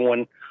study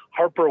when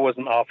Harper was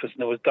in office,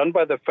 and it was done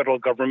by the federal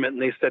government,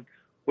 and they said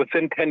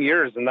within 10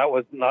 years, and that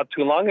was not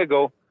too long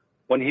ago,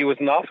 when he was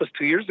in office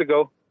 2 years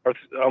ago, or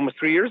almost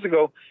 3 years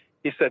ago,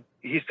 he said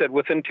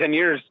within 10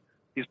 years,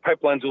 these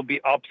pipelines will be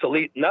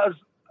obsolete. And that was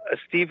a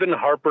Stephen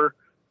Harper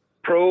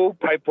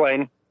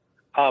pro-pipeline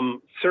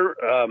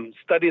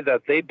study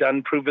that they'd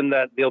done, proving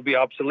that they'll be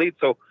obsolete.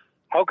 So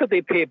how could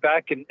they pay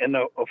back in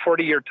a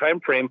 40-year time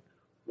frame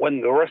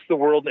when the rest of the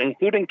world,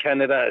 including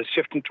Canada, is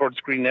shifting towards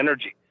green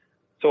energy?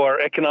 So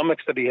our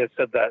economic study has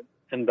said that.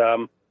 And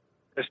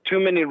there's too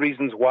many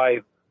reasons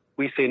why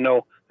we say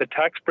no. The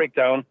tax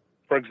breakdown,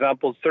 for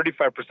example,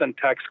 35%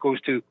 tax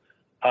goes to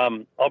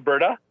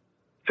Alberta,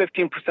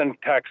 15%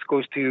 tax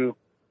goes to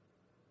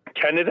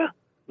Canada,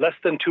 less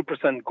than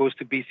 2% goes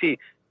to BC,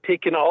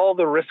 taking all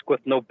the risk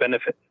with no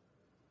benefit.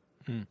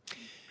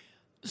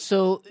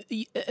 So,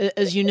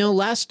 as you know,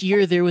 last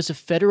year there was a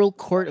federal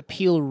court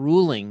appeal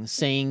ruling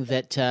saying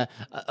that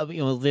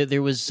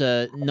there was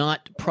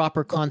not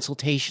proper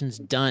consultations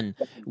done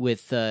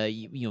with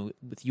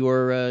with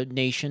your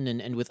nation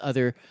and with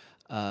other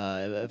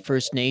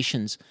First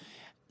Nations.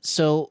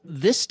 So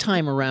this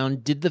time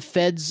around, did the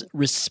feds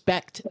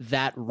respect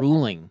that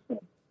ruling?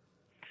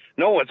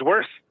 No, it's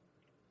worse.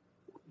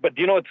 But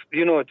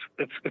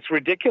it's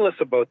ridiculous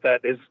about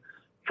that is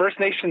First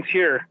Nations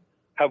here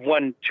have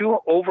won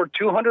over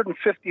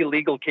 250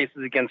 legal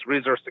cases against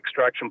resource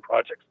extraction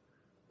projects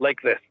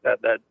like this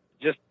that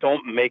just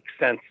don't make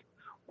sense.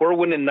 We're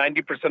winning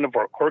 90% of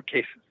our court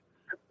cases,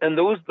 and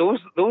those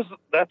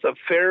that's a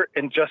fair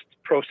and just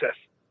process.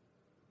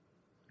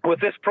 With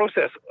this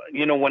process,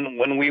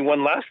 when we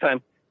won last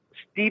time,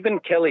 Stephen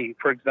Kelly,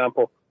 for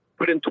example,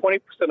 put in 20%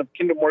 of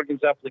Kinder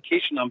Morgan's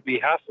application on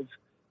behalf of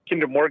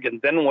Kinder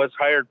Morgan, then was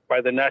hired by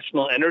the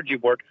National Energy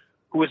Board,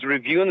 who was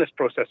reviewing this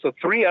process. So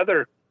 3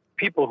 other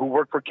people who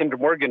work for Kinder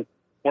Morgan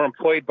were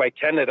employed by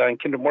Canada and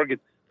Kinder Morgan,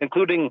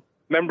 including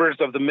members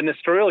of the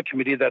ministerial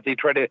committee that they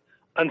try to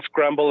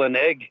unscramble and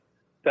egg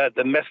that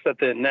the mess that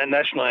the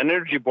National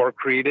Energy Board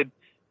created.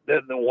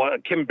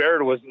 Kim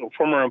Baird was a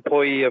former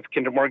employee of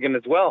Kinder Morgan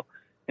as well,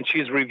 and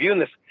she's reviewing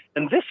this.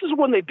 And this is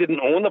when they didn't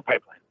own the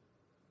pipeline.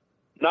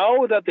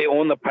 Now that they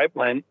own the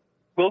pipeline,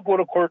 we'll go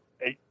to court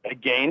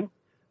again.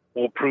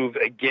 We'll prove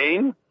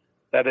again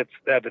that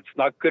it's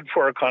not good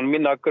for our economy,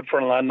 not good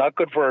for our land, not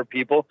good for our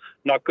people,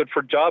 not good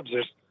for jobs.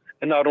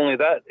 And not only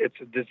that, it's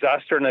a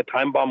disaster and a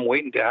time bomb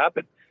waiting to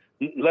happen.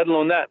 Let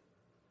alone that.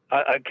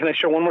 Can I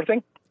share one more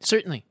thing?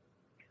 Certainly.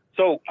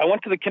 So I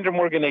went to the Kinder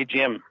Morgan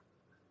AGM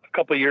a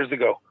couple of years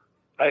ago.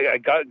 I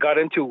got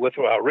into it with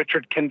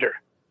Richard Kinder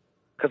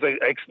because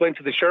I explained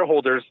to the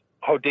shareholders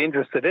how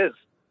dangerous it is,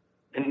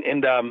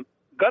 and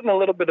got in a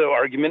little bit of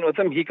argument with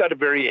him. He got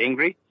very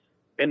angry.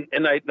 And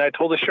I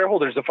told the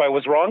shareholders if I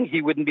was wrong,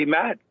 he wouldn't be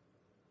mad.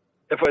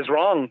 If I was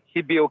wrong,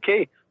 he'd be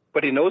okay.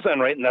 But he knows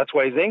I'm right, and that's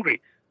why he's angry.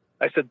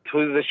 I said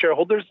to the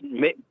shareholders,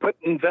 put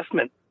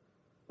investment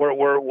where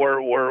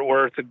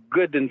it's a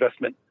good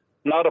investment,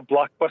 not a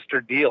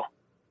blockbuster deal.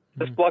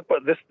 This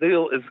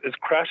deal is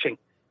crashing.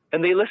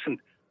 And they listened.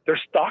 Their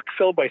stock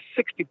fell by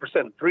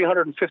 60%,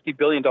 $350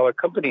 billion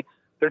company.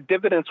 Their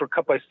dividends were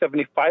cut by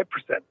 75%.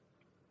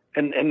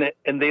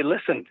 And they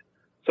listened.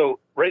 So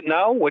right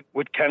now,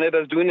 what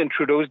Canada is doing and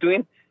Trudeau is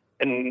doing,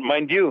 and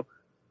mind you,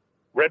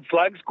 red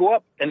flags go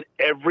up, and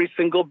every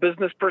single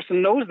business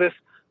person knows this,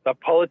 that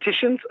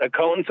politicians,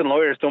 accountants, and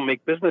lawyers don't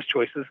make business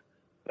choices,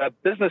 that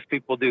business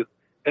people do.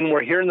 And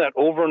we're hearing that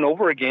over and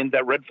over again,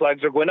 that red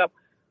flags are going up.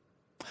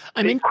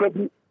 They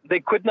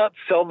could not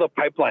sell the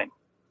pipeline,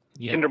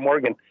 Kinder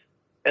Morgan.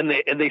 And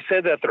they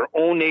said that their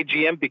own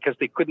AGM, because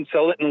they couldn't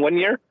sell it in 1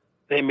 year,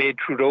 they made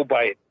Trudeau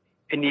buy it.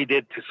 And he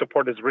did, to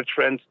support his rich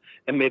friends,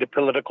 and made a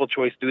political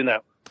choice doing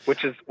that,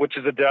 which is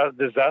a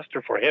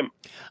disaster for him.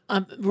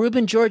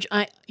 Ruben, George,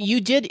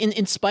 you did,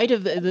 in spite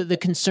of the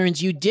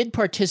concerns, you did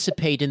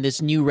participate in this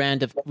new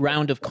round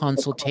of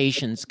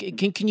consultations.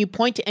 Can you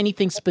point to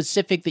anything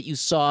specific that you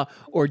saw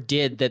or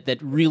did that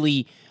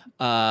really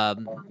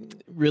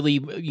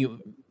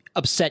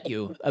upset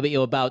you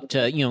about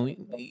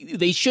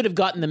they should have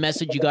gotten the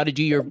message, you got to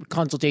do your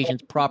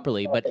consultations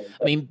properly, but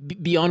I mean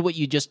beyond what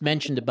you just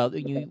mentioned about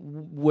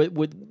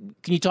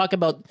can you talk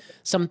about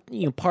some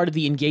part of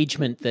the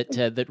engagement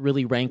that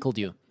really rankled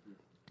you?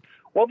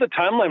 Well, the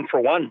timeline, for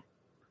one.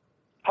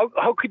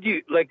 How could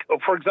you, like,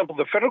 for example,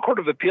 the Federal Court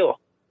of Appeal,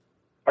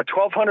 our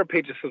 1,200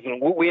 pages,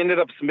 what we ended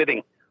up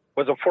submitting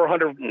was a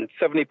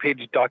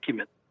 470-page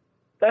document.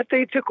 That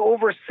they took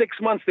over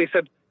 6 months. They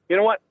said, you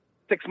know what,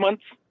 6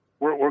 months,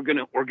 we're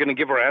gonna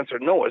give our answer.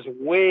 No, it was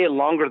way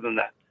longer than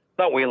that.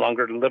 Not way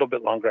longer, a little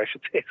bit longer, I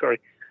should say.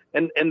 Sorry,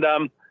 and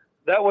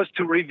that was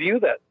to review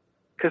that,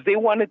 because they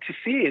wanted to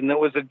see, and it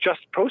was a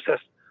just process.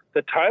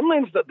 The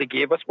timelines that they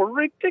gave us were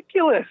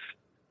ridiculous,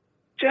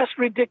 just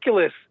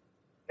ridiculous.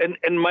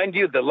 And mind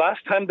you, the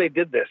last time they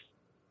did this,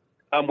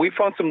 we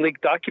found some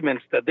leaked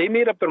documents that they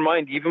made up their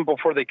mind even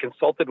before they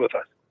consulted with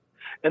us.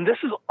 And this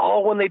is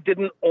all when they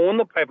didn't own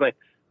the pipeline.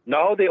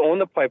 Now they own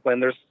the pipeline.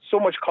 There's so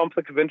much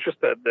conflict of interest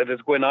that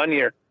is going on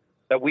here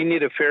that we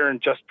need a fair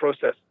and just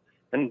process.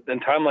 And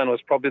timeline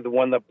was probably the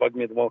one that bugged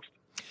me the most.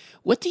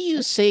 What do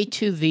you say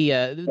to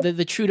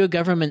the Trudeau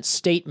government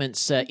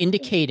statements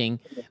indicating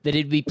that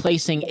it'd be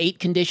placing 8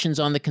 conditions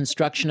on the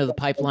construction of the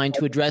pipeline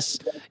to address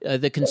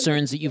the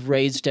concerns that you've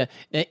raised,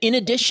 in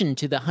addition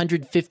to the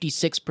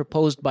 156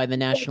 proposed by the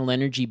National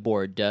Energy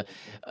Board?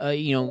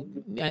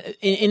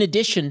 In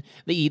addition,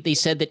 they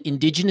said that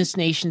Indigenous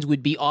nations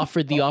would be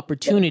offered the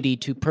opportunity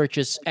to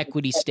purchase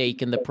equity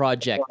stake in the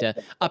project.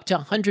 Up to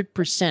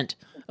 100%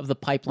 of the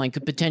pipeline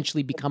could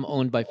potentially become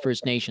owned by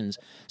First Nations.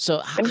 So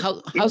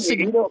how's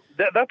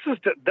that's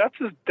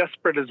as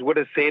desperate as what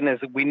it's saying is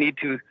that we need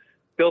to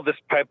build this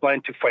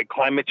pipeline to fight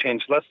climate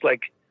change. That's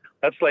like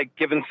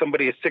giving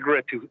somebody a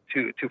cigarette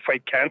to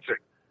fight cancer.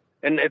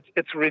 And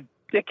it's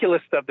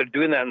ridiculous that they're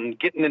doing that and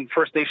getting in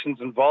First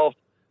Nations involved.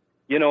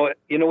 You know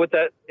what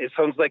that it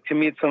sounds like to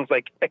me? It sounds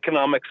like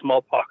economic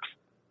smallpox.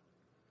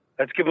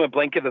 Let's give them a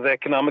blanket of the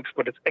economics,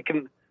 but it's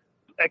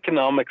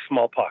economic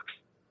smallpox.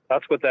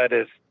 That's what that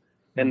is.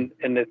 And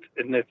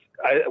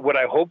what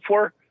I hope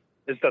for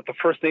is that the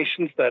First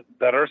Nations that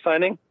are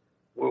signing,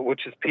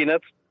 which is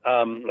peanuts,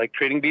 like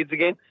trading beads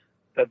again,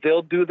 that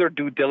they'll do their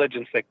due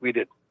diligence like we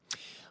did,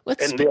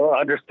 they'll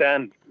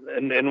understand.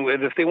 And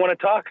if they want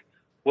to talk,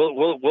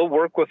 we'll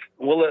work with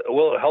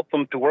we'll help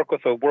them to work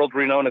with a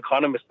world-renowned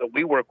economist that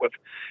we work with,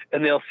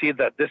 and they'll see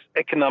that this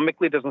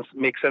economically doesn't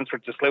make sense for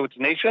Tsleil-Waututh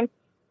Nation,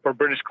 for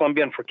British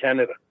Columbia, and for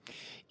Canada.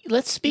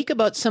 Let's speak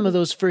about some of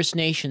those First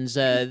Nations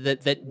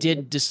that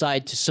did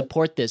decide to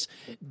support this.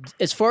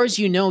 As far as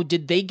you know,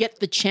 did they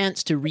get the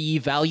chance to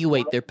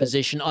reevaluate their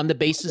position on the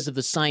basis of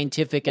the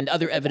scientific and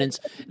other evidence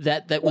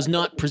that was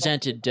not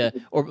presented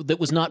or that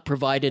was not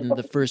provided in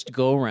the first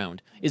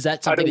go-around? Is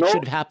that something that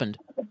should have happened?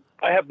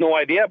 I have no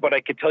idea, but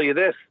I could tell you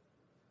this.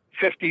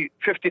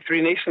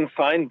 53 nations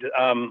signed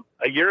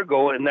a year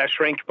ago, and that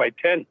shrank by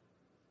 10.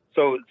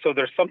 So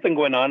there's something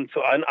going on.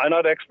 So I'm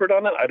not expert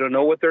on it. I don't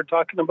know what they're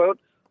talking about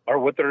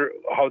or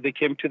how they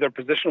came to their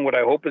position. What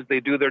I hope is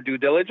they do their due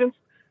diligence,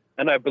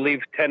 and I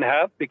believe 10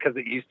 have, because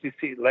it used to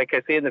see, like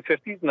I say, in the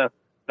 50s. Now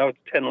it's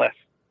 10 less.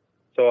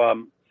 So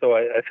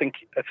I think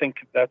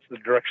that's the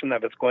direction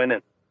that it's going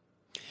in.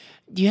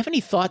 Do you have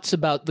any thoughts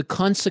about the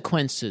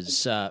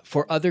consequences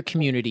for other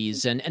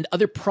communities and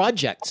other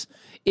projects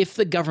if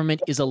the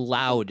government is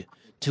allowed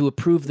to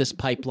approve this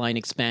pipeline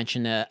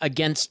expansion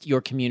against your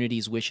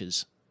community's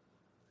wishes?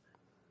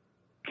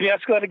 Can you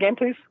ask that again,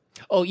 please?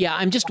 Oh, yeah.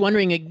 I'm just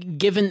wondering,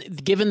 given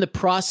the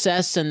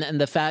process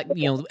and the fact,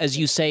 as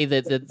you say,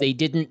 that they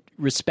didn't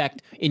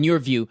respect, in your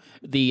view,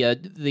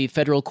 the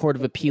Federal Court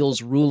of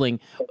Appeals ruling,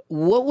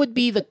 what would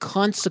be the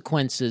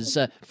consequences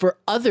for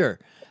other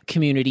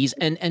communities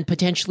and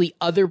potentially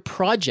other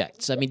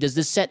projects? I mean, does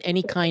this set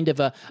any kind of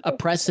a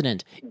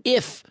precedent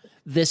if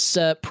this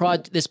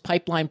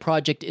pipeline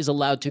project is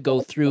allowed to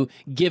go through,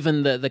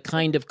 given the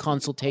kind of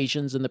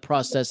consultations and the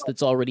process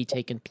that's already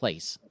taken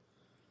place?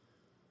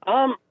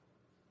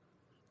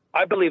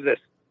 I believe this.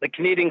 The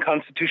Canadian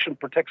Constitution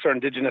protects our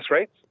Indigenous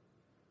rights.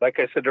 Like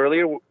I said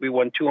earlier, we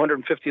won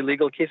 250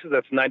 legal cases.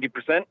 That's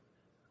 90%.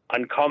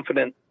 I'm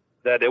confident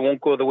that it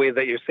won't go the way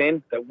that you're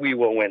saying, that we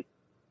will win.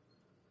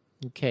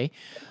 Okay.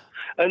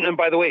 And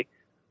by the way,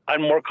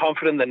 I'm more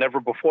confident than ever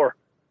before.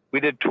 We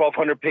did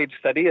 1,200-page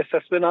study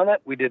assessment on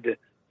it. We did a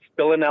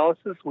spill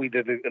analysis. We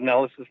did an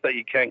analysis that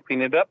you can't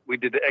clean it up. We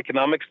did an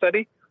economic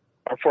study,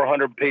 our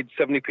 400-page,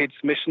 70-page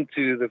submission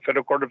to the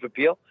Federal Court of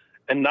Appeal.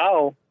 And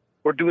now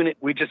we're doing it.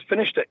 We just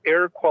finished an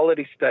air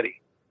quality study.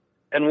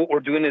 And what we're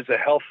doing is a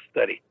health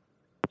study.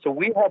 So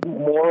we have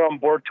more on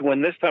board to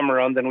win this time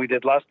around than we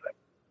did last time.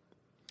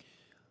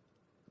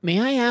 May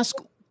I ask,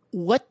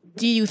 what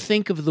do you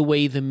think of the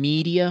way the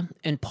media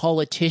and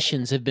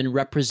politicians have been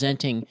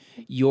representing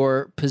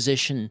your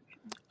position?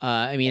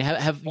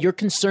 Have your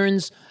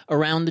concerns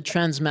around the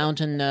Trans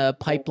Mountain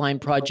Pipeline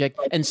project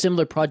and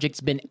similar projects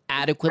been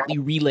adequately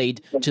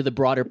relayed to the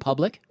broader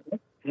public?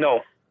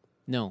 No.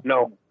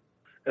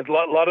 A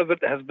lot of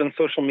it has been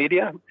social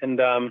media, and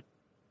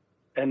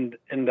it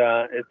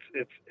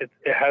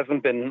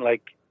hasn't been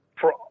like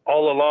for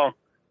all along.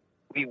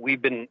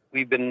 We've been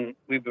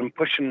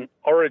pushing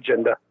our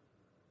agenda,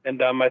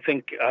 and I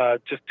think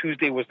just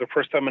Tuesday was the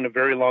first time in a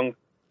very long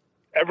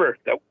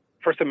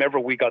first time ever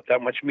we got that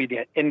much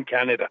media in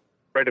Canada,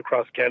 right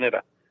across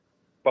Canada.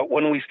 But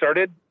when we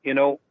started,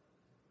 9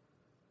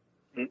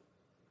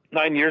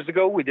 years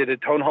ago, we did a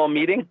town hall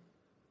meeting,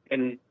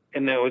 and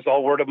it was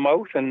all word of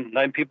mouth, and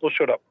 9 people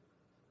showed up.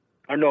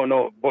 Or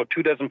no, about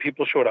 24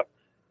 people showed up.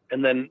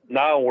 And then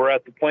now we're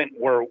at the point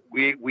where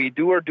we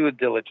do our due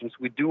diligence,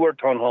 we do our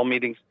town hall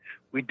meetings,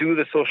 we do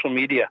the social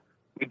media,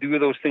 we do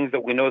those things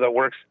that we know that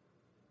works,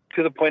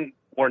 to the point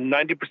where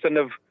 90%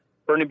 of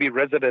Burnaby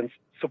residents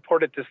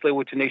supported the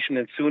Tsleil-Waututh Nation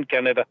and sued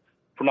Canada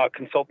for not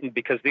consulting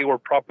because they were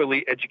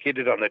properly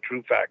educated on the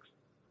true facts.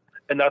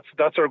 And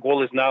that's our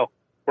goal is now.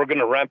 We're going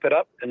to ramp it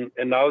up, and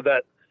now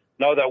that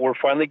we're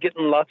finally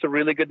getting lots of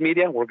really good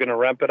media, we're going to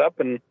ramp it up,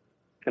 and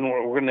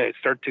we're going to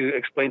start to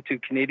explain to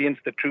Canadians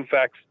the true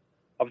facts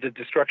of the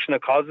destruction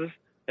it causes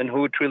and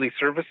who it truly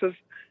services,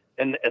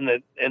 and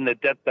the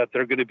debt that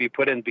they're going to be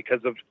put in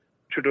because of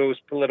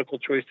Trudeau's political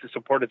choice to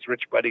support its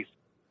rich buddies.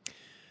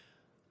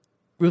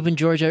 Ruben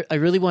George, I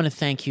really want to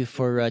thank you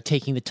for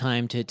taking the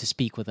time to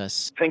speak with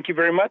us. Thank you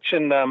very much,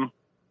 and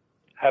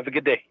have a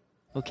good day.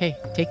 Okay,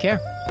 take care.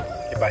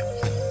 Okay, bye.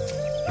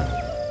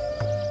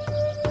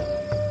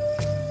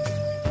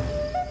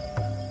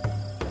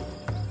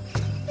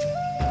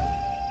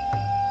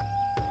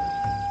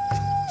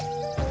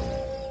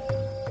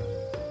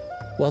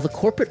 While the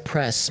corporate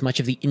press, much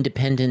of the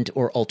independent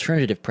or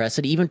alternative press,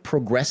 and even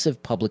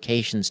progressive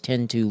publications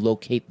tend to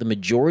locate the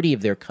majority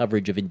of their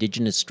coverage of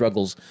Indigenous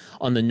struggles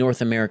on the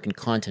North American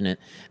continent,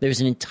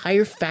 there's an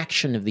entire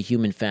faction of the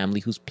human family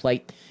whose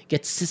plight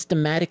gets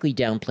systematically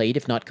downplayed,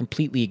 if not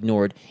completely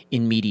ignored,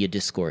 in media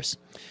discourse.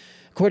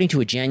 According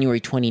to a January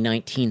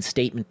 2019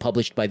 statement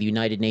published by the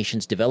United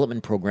Nations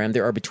Development Program,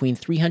 there are between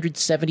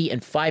 370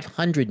 and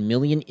 500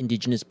 million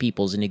Indigenous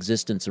peoples in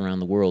existence around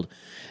the world.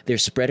 They're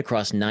spread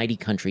across 90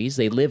 countries.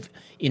 They live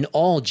in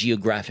all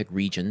geographic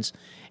regions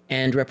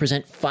and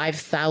represent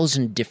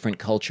 5,000 different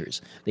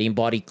cultures. They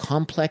embody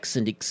complex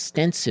and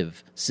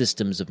extensive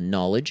systems of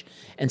knowledge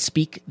and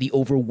speak the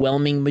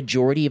overwhelming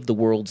majority of the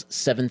world's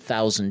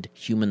 7,000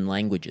 human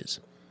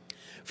languages.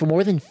 For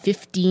more than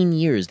 15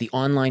 years, the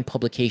online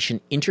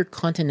publication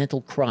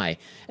Intercontinental Cry,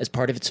 as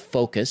part of its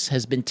focus,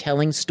 has been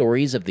telling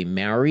stories of the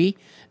Maori,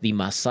 the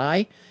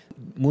Maasai,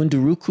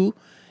 Munduruku,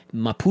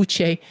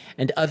 Mapuche,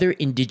 and other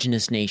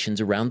Indigenous nations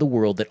around the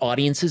world that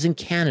audiences in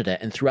Canada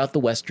and throughout the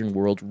Western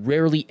world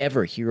rarely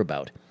ever hear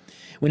about.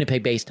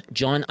 Winnipeg-based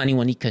John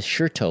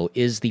Aniwanika-Shurto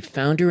is the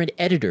founder and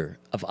editor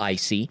of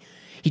IC.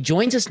 He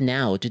joins us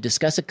now to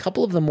discuss a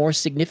couple of the more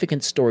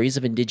significant stories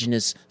of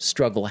Indigenous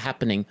struggle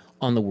happening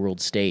on the world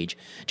stage.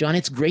 John,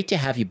 it's great to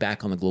have you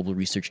back on the Global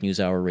Research News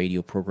Hour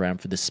radio program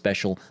for this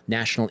special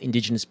National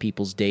Indigenous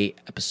Peoples Day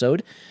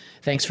episode.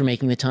 Thanks for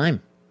making the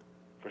time.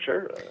 For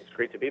sure. It's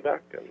great to be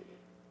back. And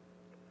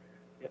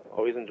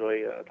always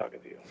enjoy talking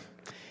to you.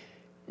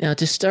 Now,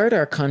 to start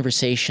our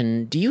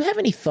conversation, do you have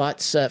any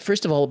thoughts,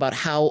 first of all, about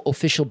how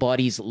official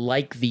bodies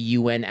like the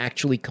UN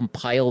actually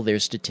compile their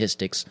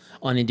statistics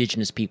on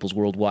Indigenous peoples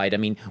worldwide? I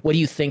mean, what do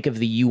you think of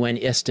the UN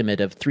estimate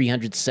of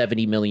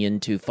 370 million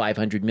to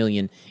 500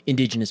 million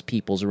Indigenous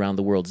peoples around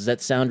the world? Does that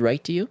sound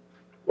right to you?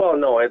 Well,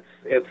 no,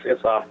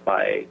 it's off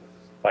by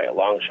a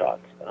long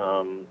shot.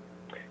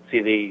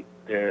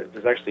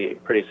 There's actually a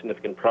pretty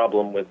significant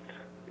problem with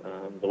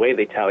the way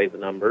they tally the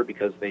number,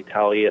 because they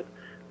tally it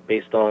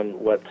based on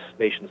what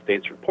nation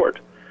states report.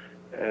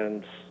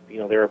 And,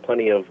 there are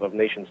plenty of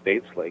nation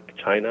states like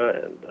China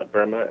and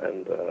Burma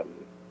and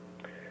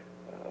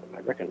I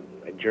reckon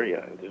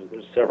Nigeria.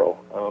 There's several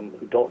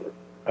who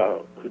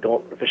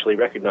don't officially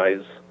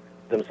recognize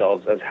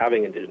themselves as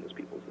having Indigenous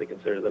peoples. They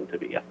consider them to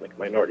be ethnic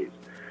minorities.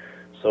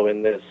 So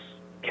in this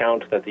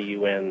count that the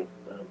UN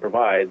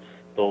provides,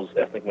 those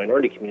ethnic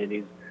minority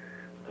communities,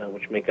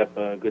 which make up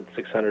a good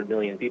 600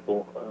 million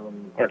people,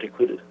 aren't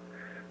included.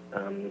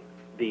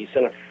 the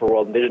Center for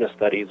World Indigenous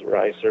Studies, where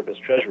I serve as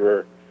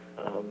treasurer,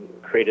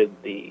 created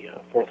the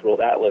Fourth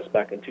World Atlas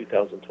back in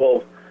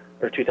 2002,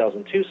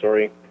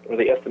 where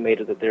they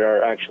estimated that there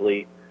are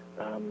actually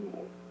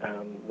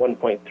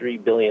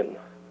 1.3 billion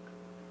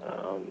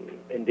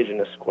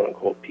indigenous,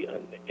 quote-unquote,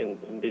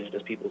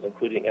 indigenous peoples,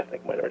 including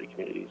ethnic minority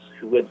communities,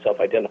 who would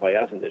self-identify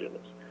as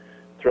indigenous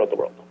throughout the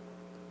world.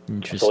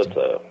 Interesting. So it's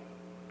a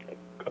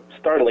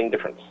startling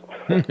difference.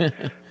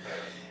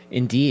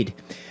 Indeed.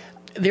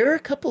 There are a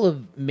couple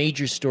of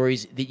major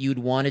stories that you'd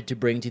wanted to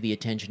bring to the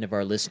attention of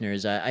our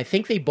listeners. I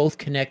think they both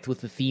connect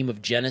with the theme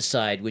of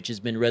genocide, which has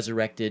been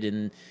resurrected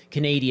in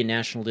Canadian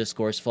national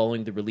discourse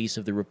following the release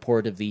of the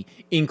report of the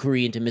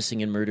Inquiry into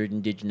Missing and Murdered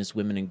Indigenous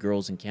Women and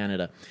Girls in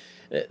Canada.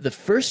 The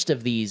first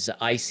of these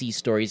IC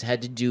stories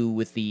had to do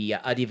with the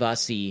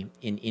Adivasi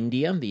in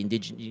India, the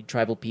indigenous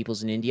tribal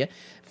peoples in India,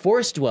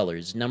 forest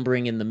dwellers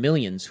numbering in the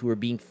millions who were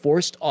being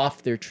forced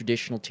off their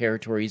traditional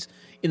territories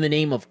in the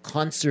name of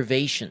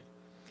conservation.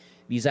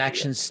 These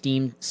actions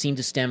seem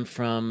to stem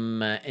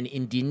from an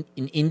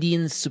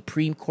Indian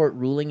Supreme Court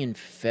ruling in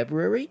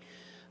February.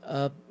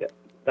 Yeah,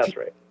 that's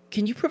right.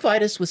 Can you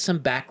provide us with some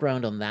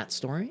background on that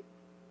story?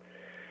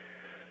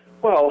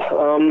 Well,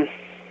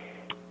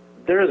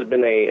 there has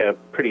been a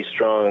pretty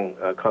strong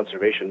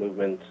conservation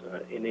movement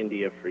in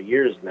India for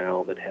years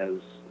now that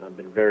has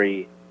been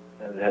very,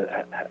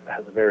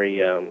 has a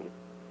very, I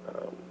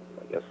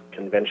guess,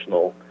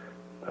 conventional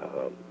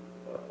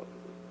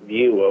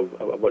view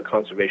of what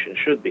conservation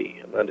should be,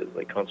 and that is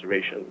like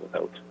conservation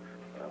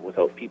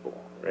without people,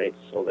 right?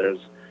 So there's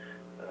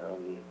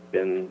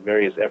been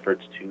various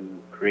efforts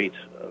to create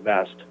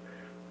vast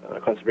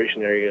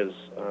conservation areas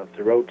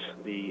throughout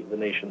the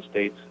nation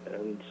states,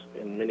 and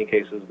in many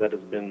cases that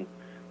has been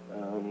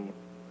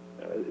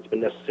it's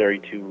been necessary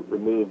to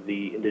remove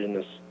the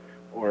indigenous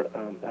or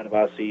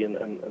Adivasi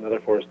and other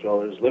forest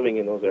dwellers living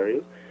in those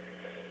areas.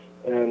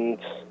 And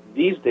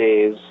these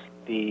days,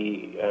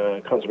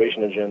 the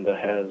conservation agenda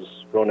has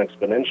grown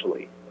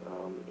exponentially.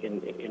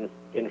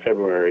 In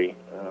February,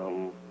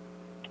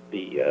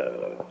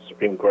 the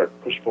Supreme Court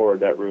pushed forward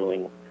that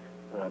ruling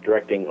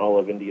directing all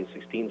of India's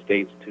 16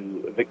 states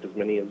to evict as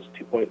many as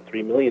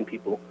 2.3 million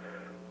people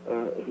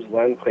whose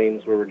land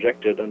claims were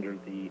rejected under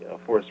the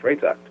Forest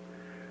Rights Act,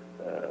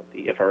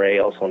 the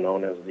FRA, also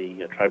known as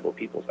the Tribal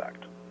Peoples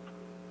Act.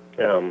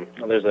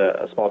 There's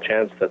a small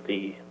chance that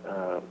the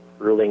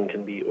ruling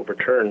can be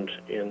overturned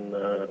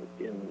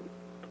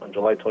on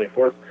July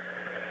 24th,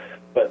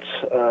 but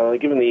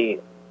given the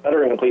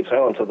utter and complete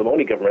silence of the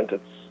Modi government,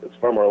 it's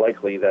far more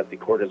likely that the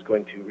court is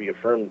going to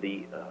reaffirm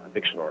the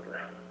eviction order,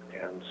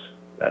 and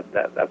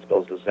that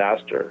spells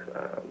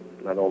disaster,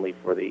 not only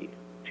for the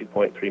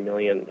 2.3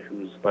 million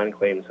whose land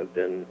claims have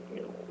been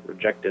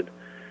rejected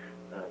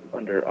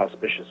under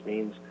auspicious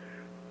means,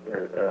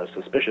 or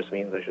suspicious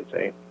means, I should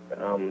say,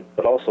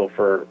 but also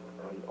for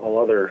all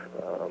other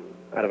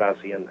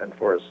Adivasi and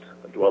forest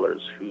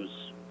dwellers whose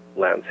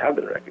lands have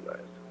been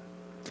recognized.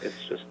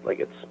 It's just like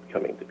it's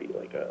becoming to be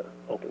like a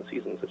open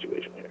season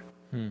situation here.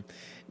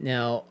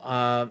 Now,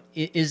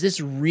 is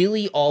this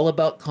really all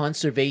about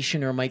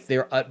conservation, or might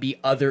there be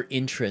other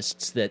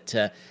interests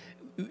that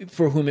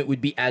for whom it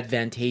would be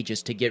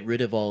advantageous to get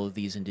rid of all of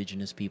these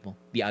indigenous people,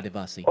 the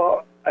Adivasi?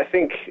 Well, I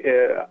think,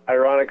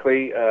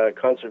 ironically,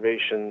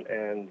 conservation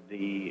and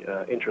the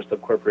interest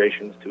of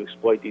corporations to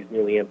exploit these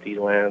newly emptied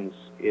lands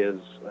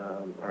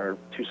are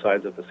two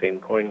sides of the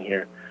same coin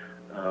here.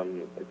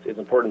 It's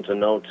important to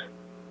note,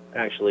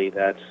 actually,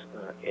 that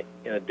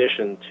in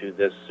addition to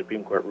this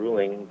Supreme Court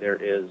ruling, there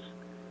is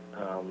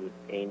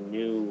a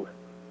new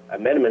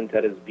amendment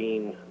that is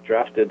being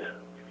drafted,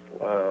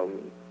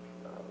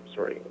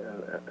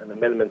 an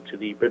amendment to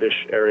the British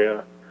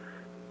Area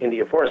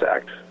India Forest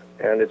Act,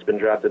 and it's been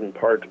drafted in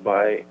part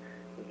by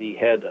the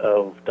head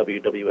of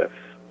WWF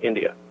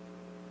India.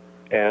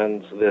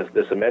 And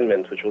this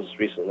amendment, which was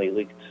recently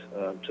leaked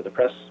to the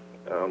press,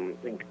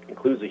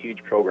 includes a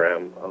huge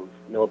program of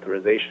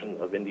militarization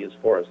of India's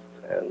forests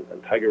and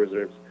tiger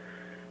reserves.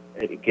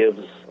 It gives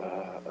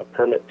a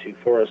permit to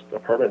forest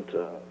department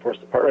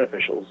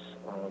officials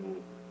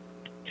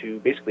to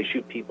basically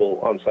shoot people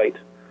on site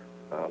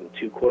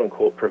to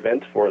quote-unquote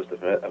prevent forest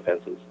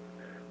offenses.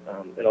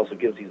 It also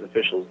gives these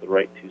officials the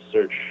right to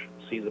search,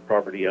 seize the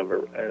property of,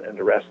 and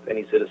arrest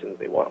any citizens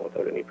they want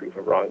without any proof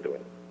of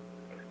wrongdoing.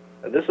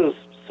 And this is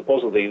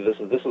supposedly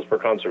this is for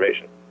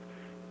conservation.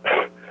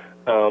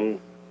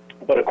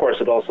 But of course,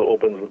 it also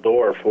opens the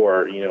door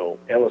for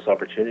endless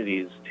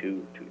opportunities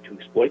to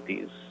exploit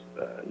these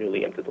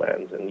newly emptied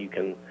lands, and you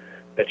can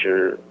bet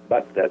your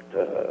butt that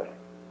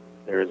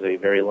there is a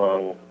very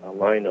long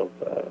line of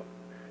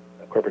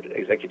corporate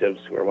executives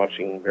who are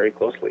watching very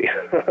closely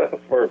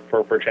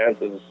for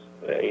chances,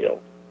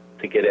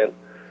 to get in.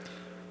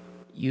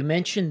 You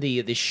mentioned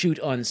the shoot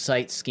on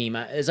site scheme.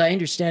 As I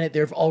understand it,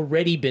 there have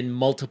already been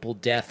multiple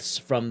deaths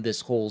from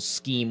this whole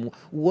scheme.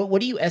 What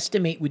do you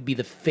estimate would be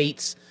the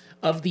fates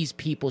of these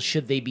people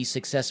should they be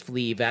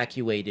successfully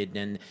evacuated,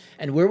 and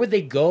where would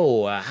they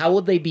go? How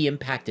would they be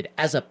impacted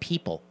as a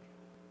people?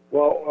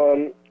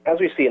 Well, as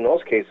we see in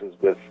most cases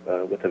with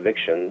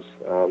evictions,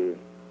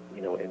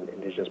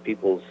 indigenous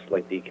peoples,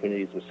 like the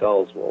communities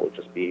themselves, will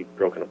just be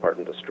broken apart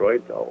and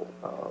destroyed. They'll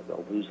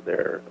lose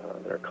their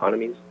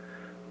economies,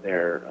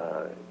 their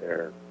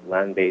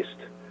land-based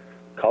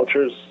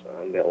cultures.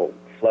 They'll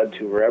flood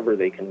to wherever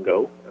they can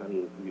go.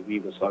 And we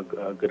even saw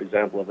a good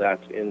example of that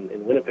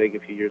in Winnipeg a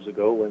few years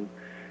ago when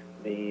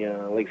the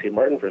Lake St.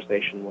 Martin First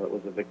Nation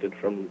was evicted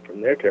from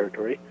their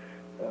territory.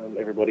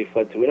 Everybody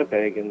fled to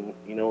Winnipeg, and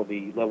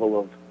the level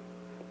of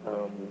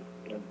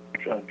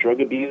drug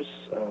abuse,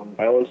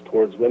 violence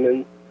towards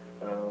women,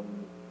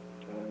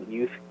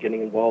 youth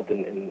getting involved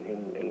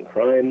in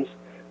crimes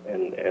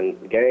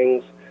and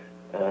gangs,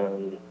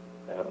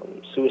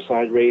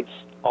 suicide rates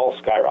all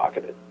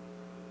skyrocketed.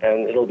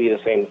 And it'll be the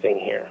same thing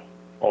here,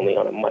 only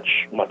on a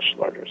much, much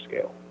larger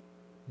scale.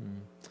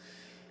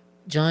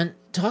 John,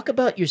 talk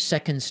about your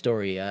second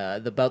story,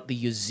 about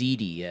the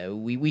Yazidi.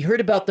 We heard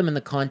about them in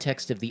the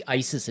context of the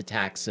ISIS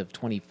attacks of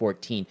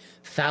 2014.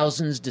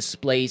 Thousands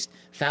displaced,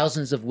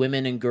 thousands of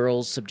women and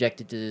girls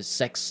subjected to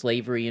sex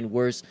slavery and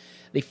worse.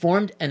 They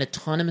formed an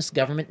autonomous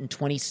government in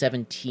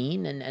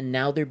 2017, and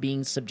now they're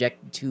being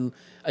subjected to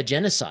a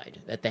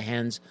genocide at the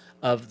hands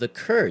of the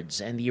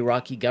Kurds and the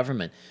Iraqi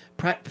government.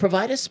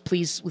 Provide us,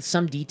 please, with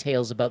some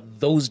details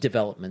about those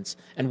developments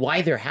and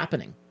why they're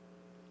happening.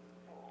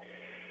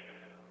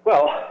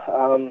 Well,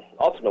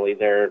 ultimately,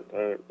 they're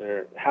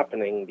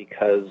happening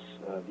because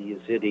the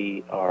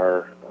Yazidi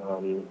are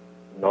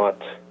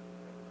not.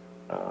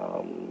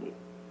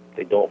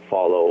 They don't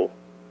follow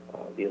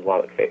the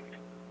Islamic faith.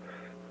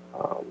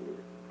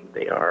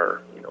 They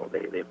are,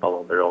 they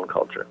follow their own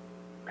culture.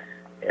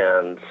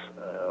 And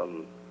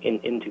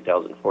in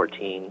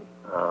 2014,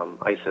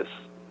 ISIS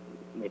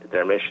made it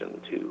their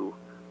mission to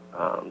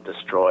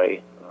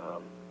destroy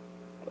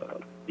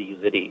the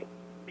Yazidi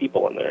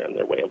people and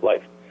their way of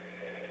life.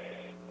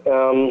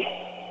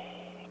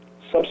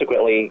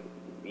 Subsequently,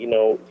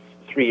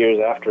 3 years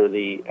after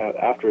the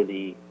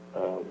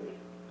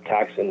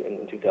attacks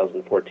in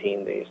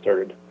 2014, they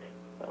started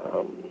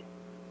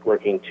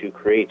working to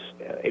create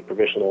a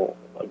provisional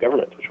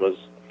government, which was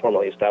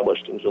formally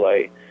established in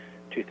July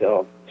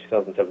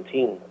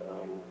 2017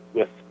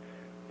 with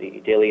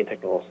the daily and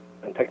technical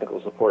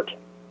support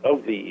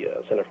of the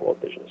Center for World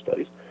Indigenous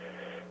Studies.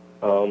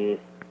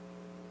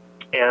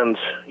 And,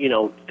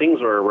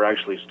 things were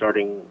actually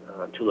starting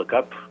to look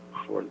up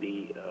for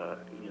the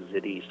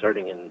Yazidi.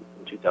 Starting in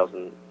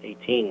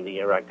 2018, the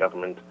Iraq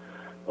government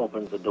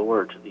opened the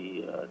door to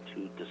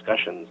to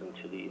discussions and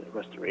to the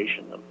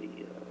restoration of the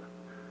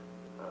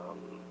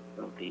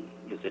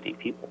Yazidi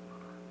people.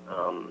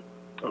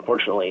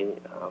 Unfortunately,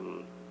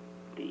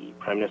 the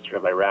Prime Minister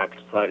of Iraq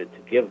decided to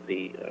give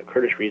the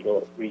Kurdish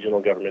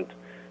regional government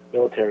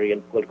military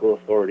and political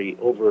authority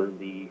over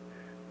the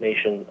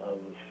nation of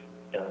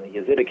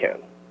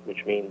Yazidistan,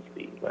 which means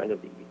the land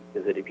of the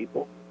Yazidi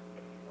people,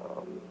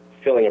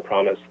 fulfilling a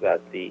promise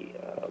that the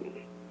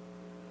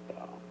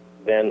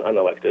then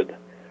unelected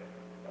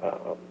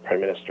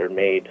Prime Minister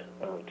made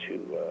to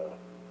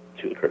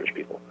the Kurdish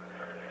people.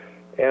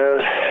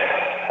 And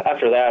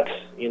after that,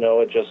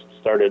 it just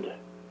started,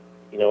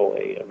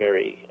 a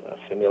very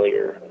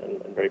familiar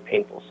and very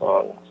painful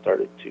song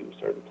started to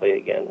play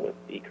again with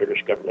the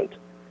Kurdish government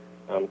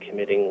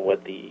committing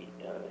what the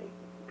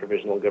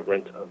provisional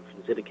government of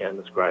Yazidistan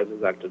describes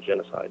as acts of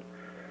genocide,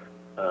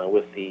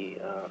 with the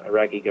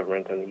Iraqi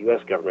government and the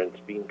U.S. government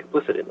being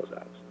complicit in those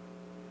acts.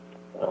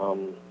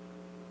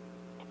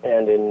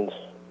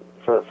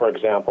 For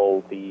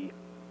example, the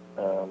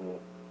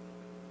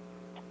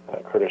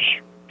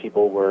Kurdish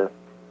people were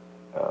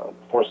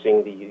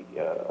forcing the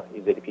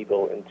Yazidi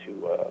people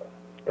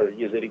or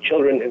Yazidi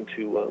children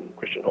into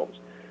Christian homes,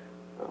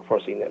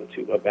 forcing them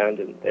to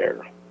abandon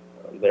their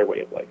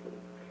way of life, and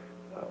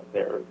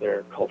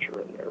their culture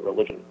and their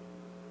religion.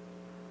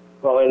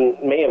 Well, in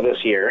May of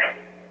this year,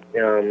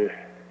 a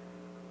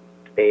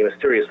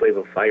mysterious wave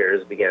of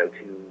fires began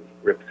to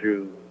rip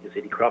through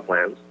Yazidi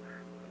croplands.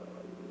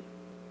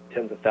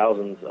 Tens of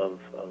thousands of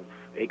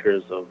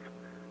acres of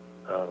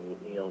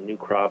new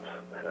crop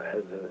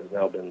has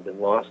now been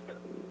lost.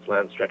 This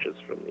land stretches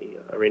from the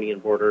Iranian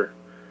border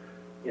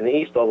in the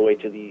east all the way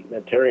to the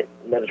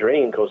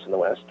Mediterranean coast in the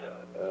west.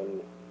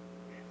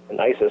 And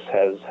ISIS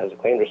has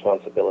claimed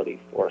responsibility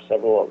for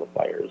several of the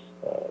fires,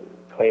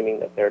 claiming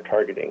that they're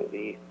targeting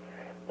the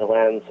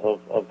lands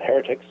of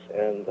heretics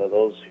and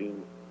those who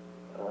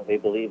they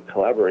believe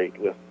collaborate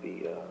with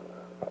the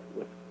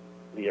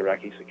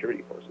Iraqi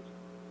security forces.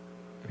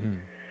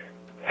 Mm.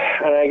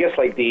 And I guess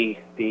like the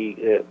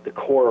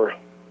core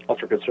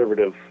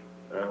ultra-conservative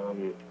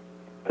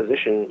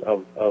position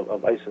of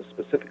ISIS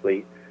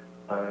specifically,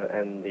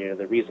 and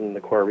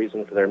the core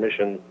reason for their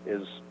mission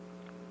is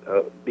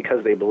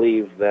because they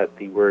believe that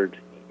the word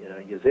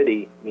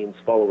Yazidi means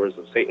followers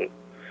of Satan.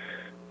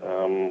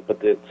 But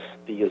the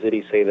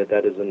Yazidi say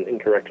that is an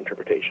incorrect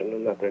interpretation,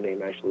 and that their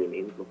name actually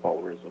means the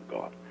followers of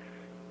God.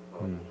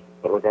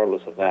 But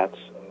regardless of that,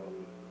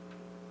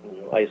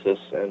 ISIS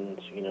and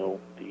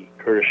the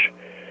Kurdish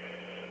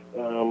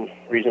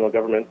regional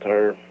government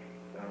are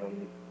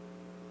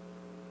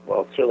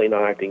well, certainly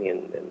not acting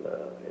in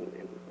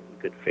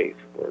good faith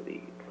for the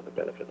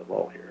benefit of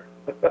all here.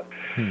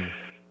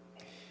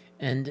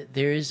 And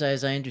there is,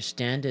 as I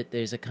understand it,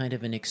 there's a kind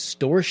of an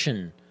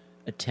extortion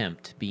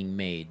attempt being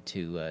made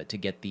to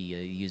get the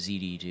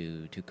Yazidi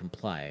to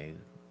comply.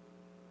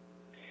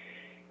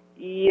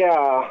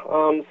 Yeah.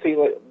 See,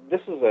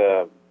 this is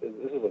a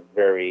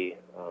very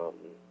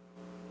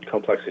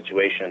complex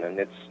situation, and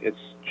it's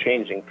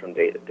changing from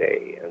day to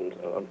day. And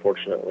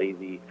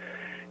unfortunately,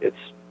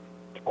 it's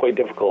quite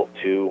difficult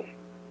to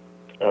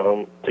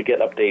get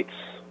updates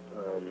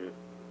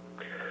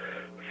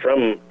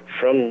from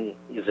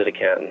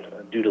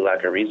Yazidican due to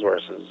lack of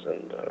resources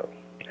and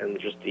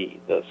just the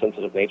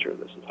sensitive nature of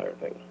this entire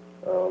thing.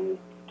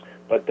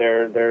 But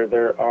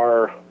there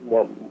are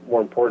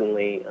more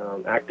importantly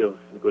active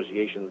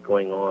negotiations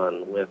going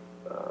on with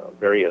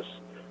various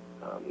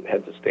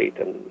heads of state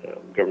and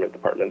government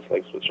departments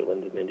like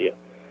Switzerland and India,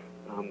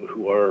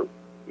 who are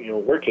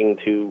working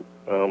to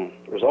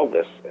resolve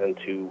this and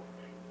to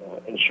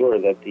ensure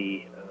that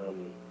the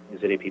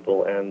Yazidi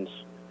people and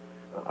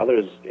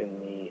others in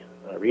the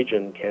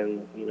region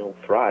can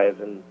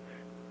thrive and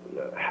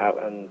have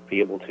and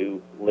be able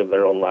to live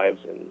their own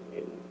lives in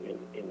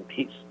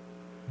peace.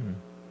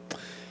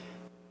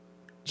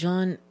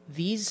 John,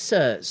 these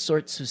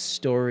sorts of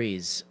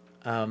stories,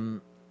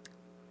 why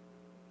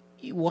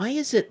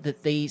is it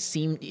that they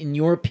seem, in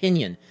your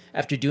opinion,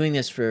 after doing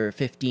this for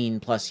 15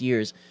 plus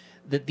years,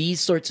 that these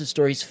sorts of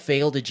stories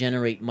fail to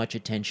generate much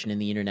attention in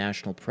the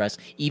international press,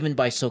 even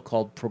by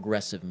so-called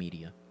progressive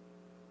media?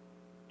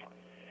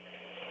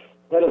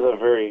 That is a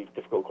very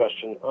difficult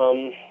question.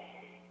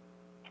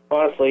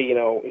 Honestly,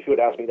 if you had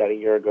asked me that a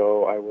year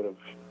ago, I would have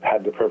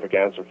had the perfect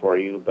answer for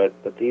you. But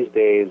these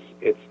days,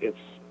 it's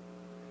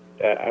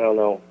I don't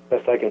know.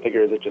 Best I can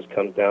figure is it just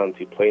comes down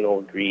to plain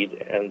old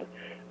greed. And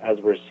as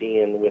we're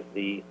seeing with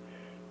the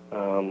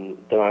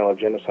denial of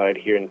genocide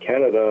here in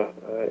Canada,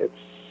 it's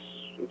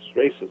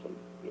racism.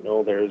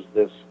 There's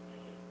this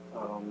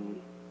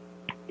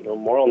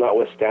moral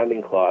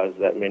notwithstanding clause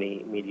that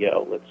many media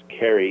outlets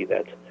carry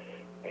that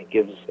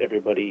gives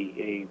everybody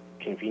a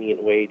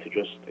convenient way to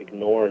just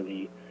ignore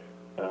the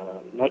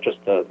not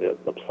just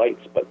the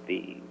plights, but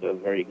the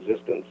very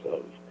existence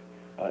of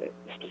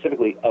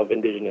specifically of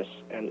Indigenous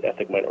and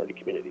ethnic minority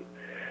communities.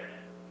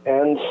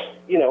 And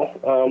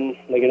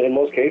like in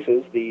most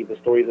cases, the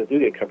stories that do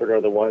get covered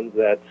are the ones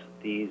that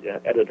the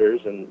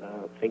editors and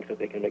think that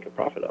they can make a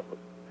profit off of.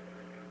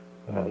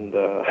 And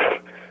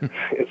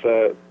it's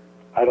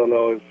I don't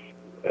know,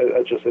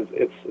 it's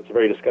a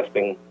very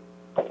disgusting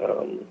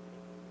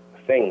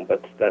thing,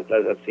 but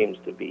that seems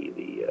to be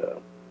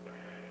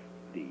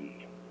the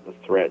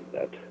thread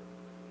that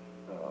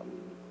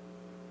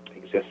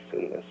exists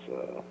in this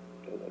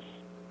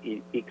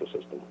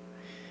ecosystem.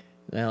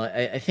 Well,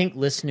 I think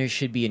listeners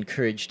should be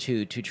encouraged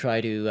to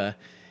try to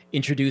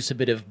introduce a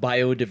bit of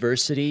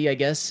biodiversity, I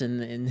guess,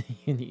 in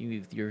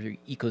your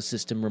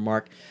ecosystem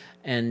remark,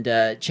 and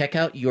check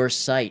out your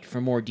site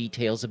for more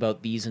details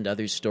about these and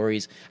other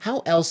stories.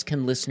 How else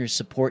can listeners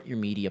support your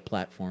media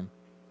platform?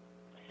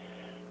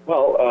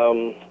 Well,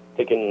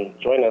 they can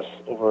join us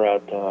over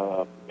at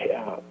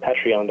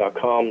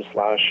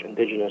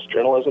patreon.com/Indigenous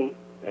journalism,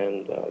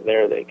 and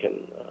there they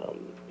can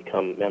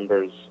become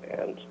members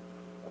and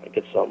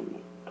get some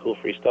cool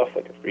free stuff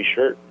like a free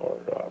shirt or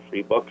a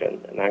free book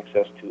and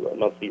access to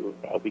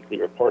a weekly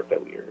report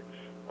that we are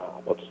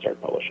about to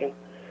start publishing.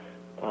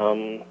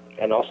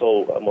 And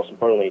also, most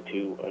importantly,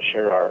 to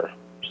share our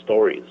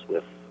stories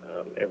with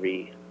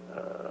every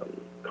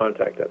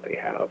contact that they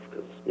have,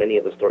 because many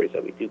of the stories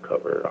that we do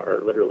cover are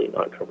literally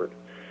not covered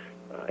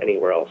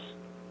anywhere else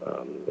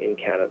in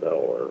Canada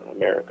or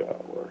America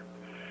or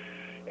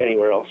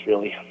anywhere else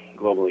really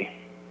globally.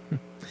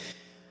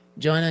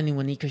 John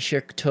Aniwanika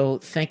Sherto,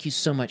 thank you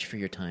so much for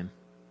your time.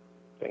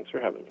 Thanks for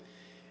having me.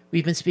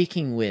 We've been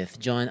speaking with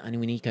John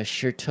Aniwanika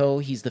Sherto.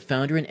 He's the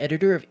founder and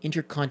editor of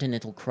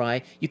Intercontinental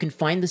Cry. You can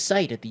find the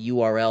site at the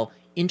URL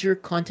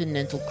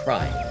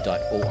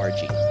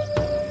intercontinentalcry.org.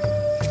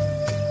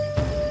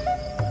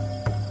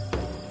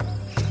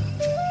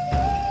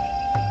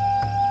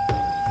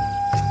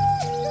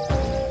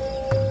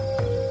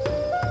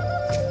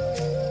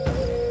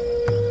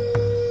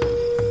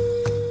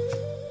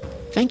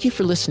 Thank you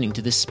for listening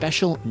to this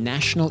special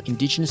National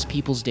Indigenous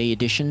Peoples Day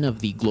edition of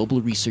the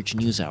Global Research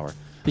News Hour.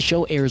 The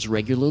show airs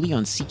regularly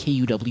on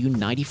CKUW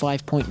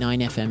 95.9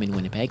 FM in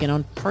Winnipeg and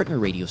on partner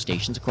radio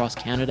stations across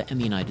Canada and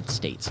the United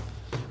States.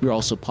 We're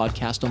also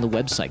podcast on the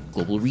website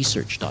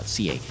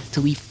globalresearch.ca.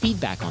 To leave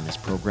feedback on this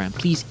program,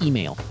 please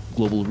email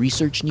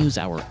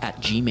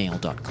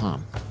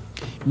globalresearchnewshour@gmail.com.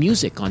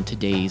 Music on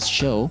today's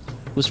show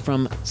was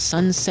from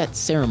Sunset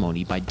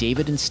Ceremony by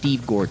David and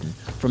Steve Gordon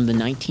from the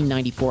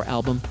 1994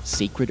 album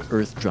Sacred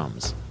Earth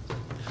Drums.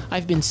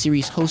 I've been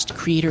series host,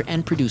 creator,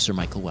 and producer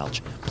Michael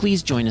Welch.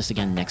 Please join us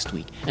again next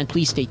week, and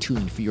please stay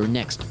tuned for your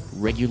next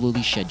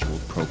regularly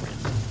scheduled program.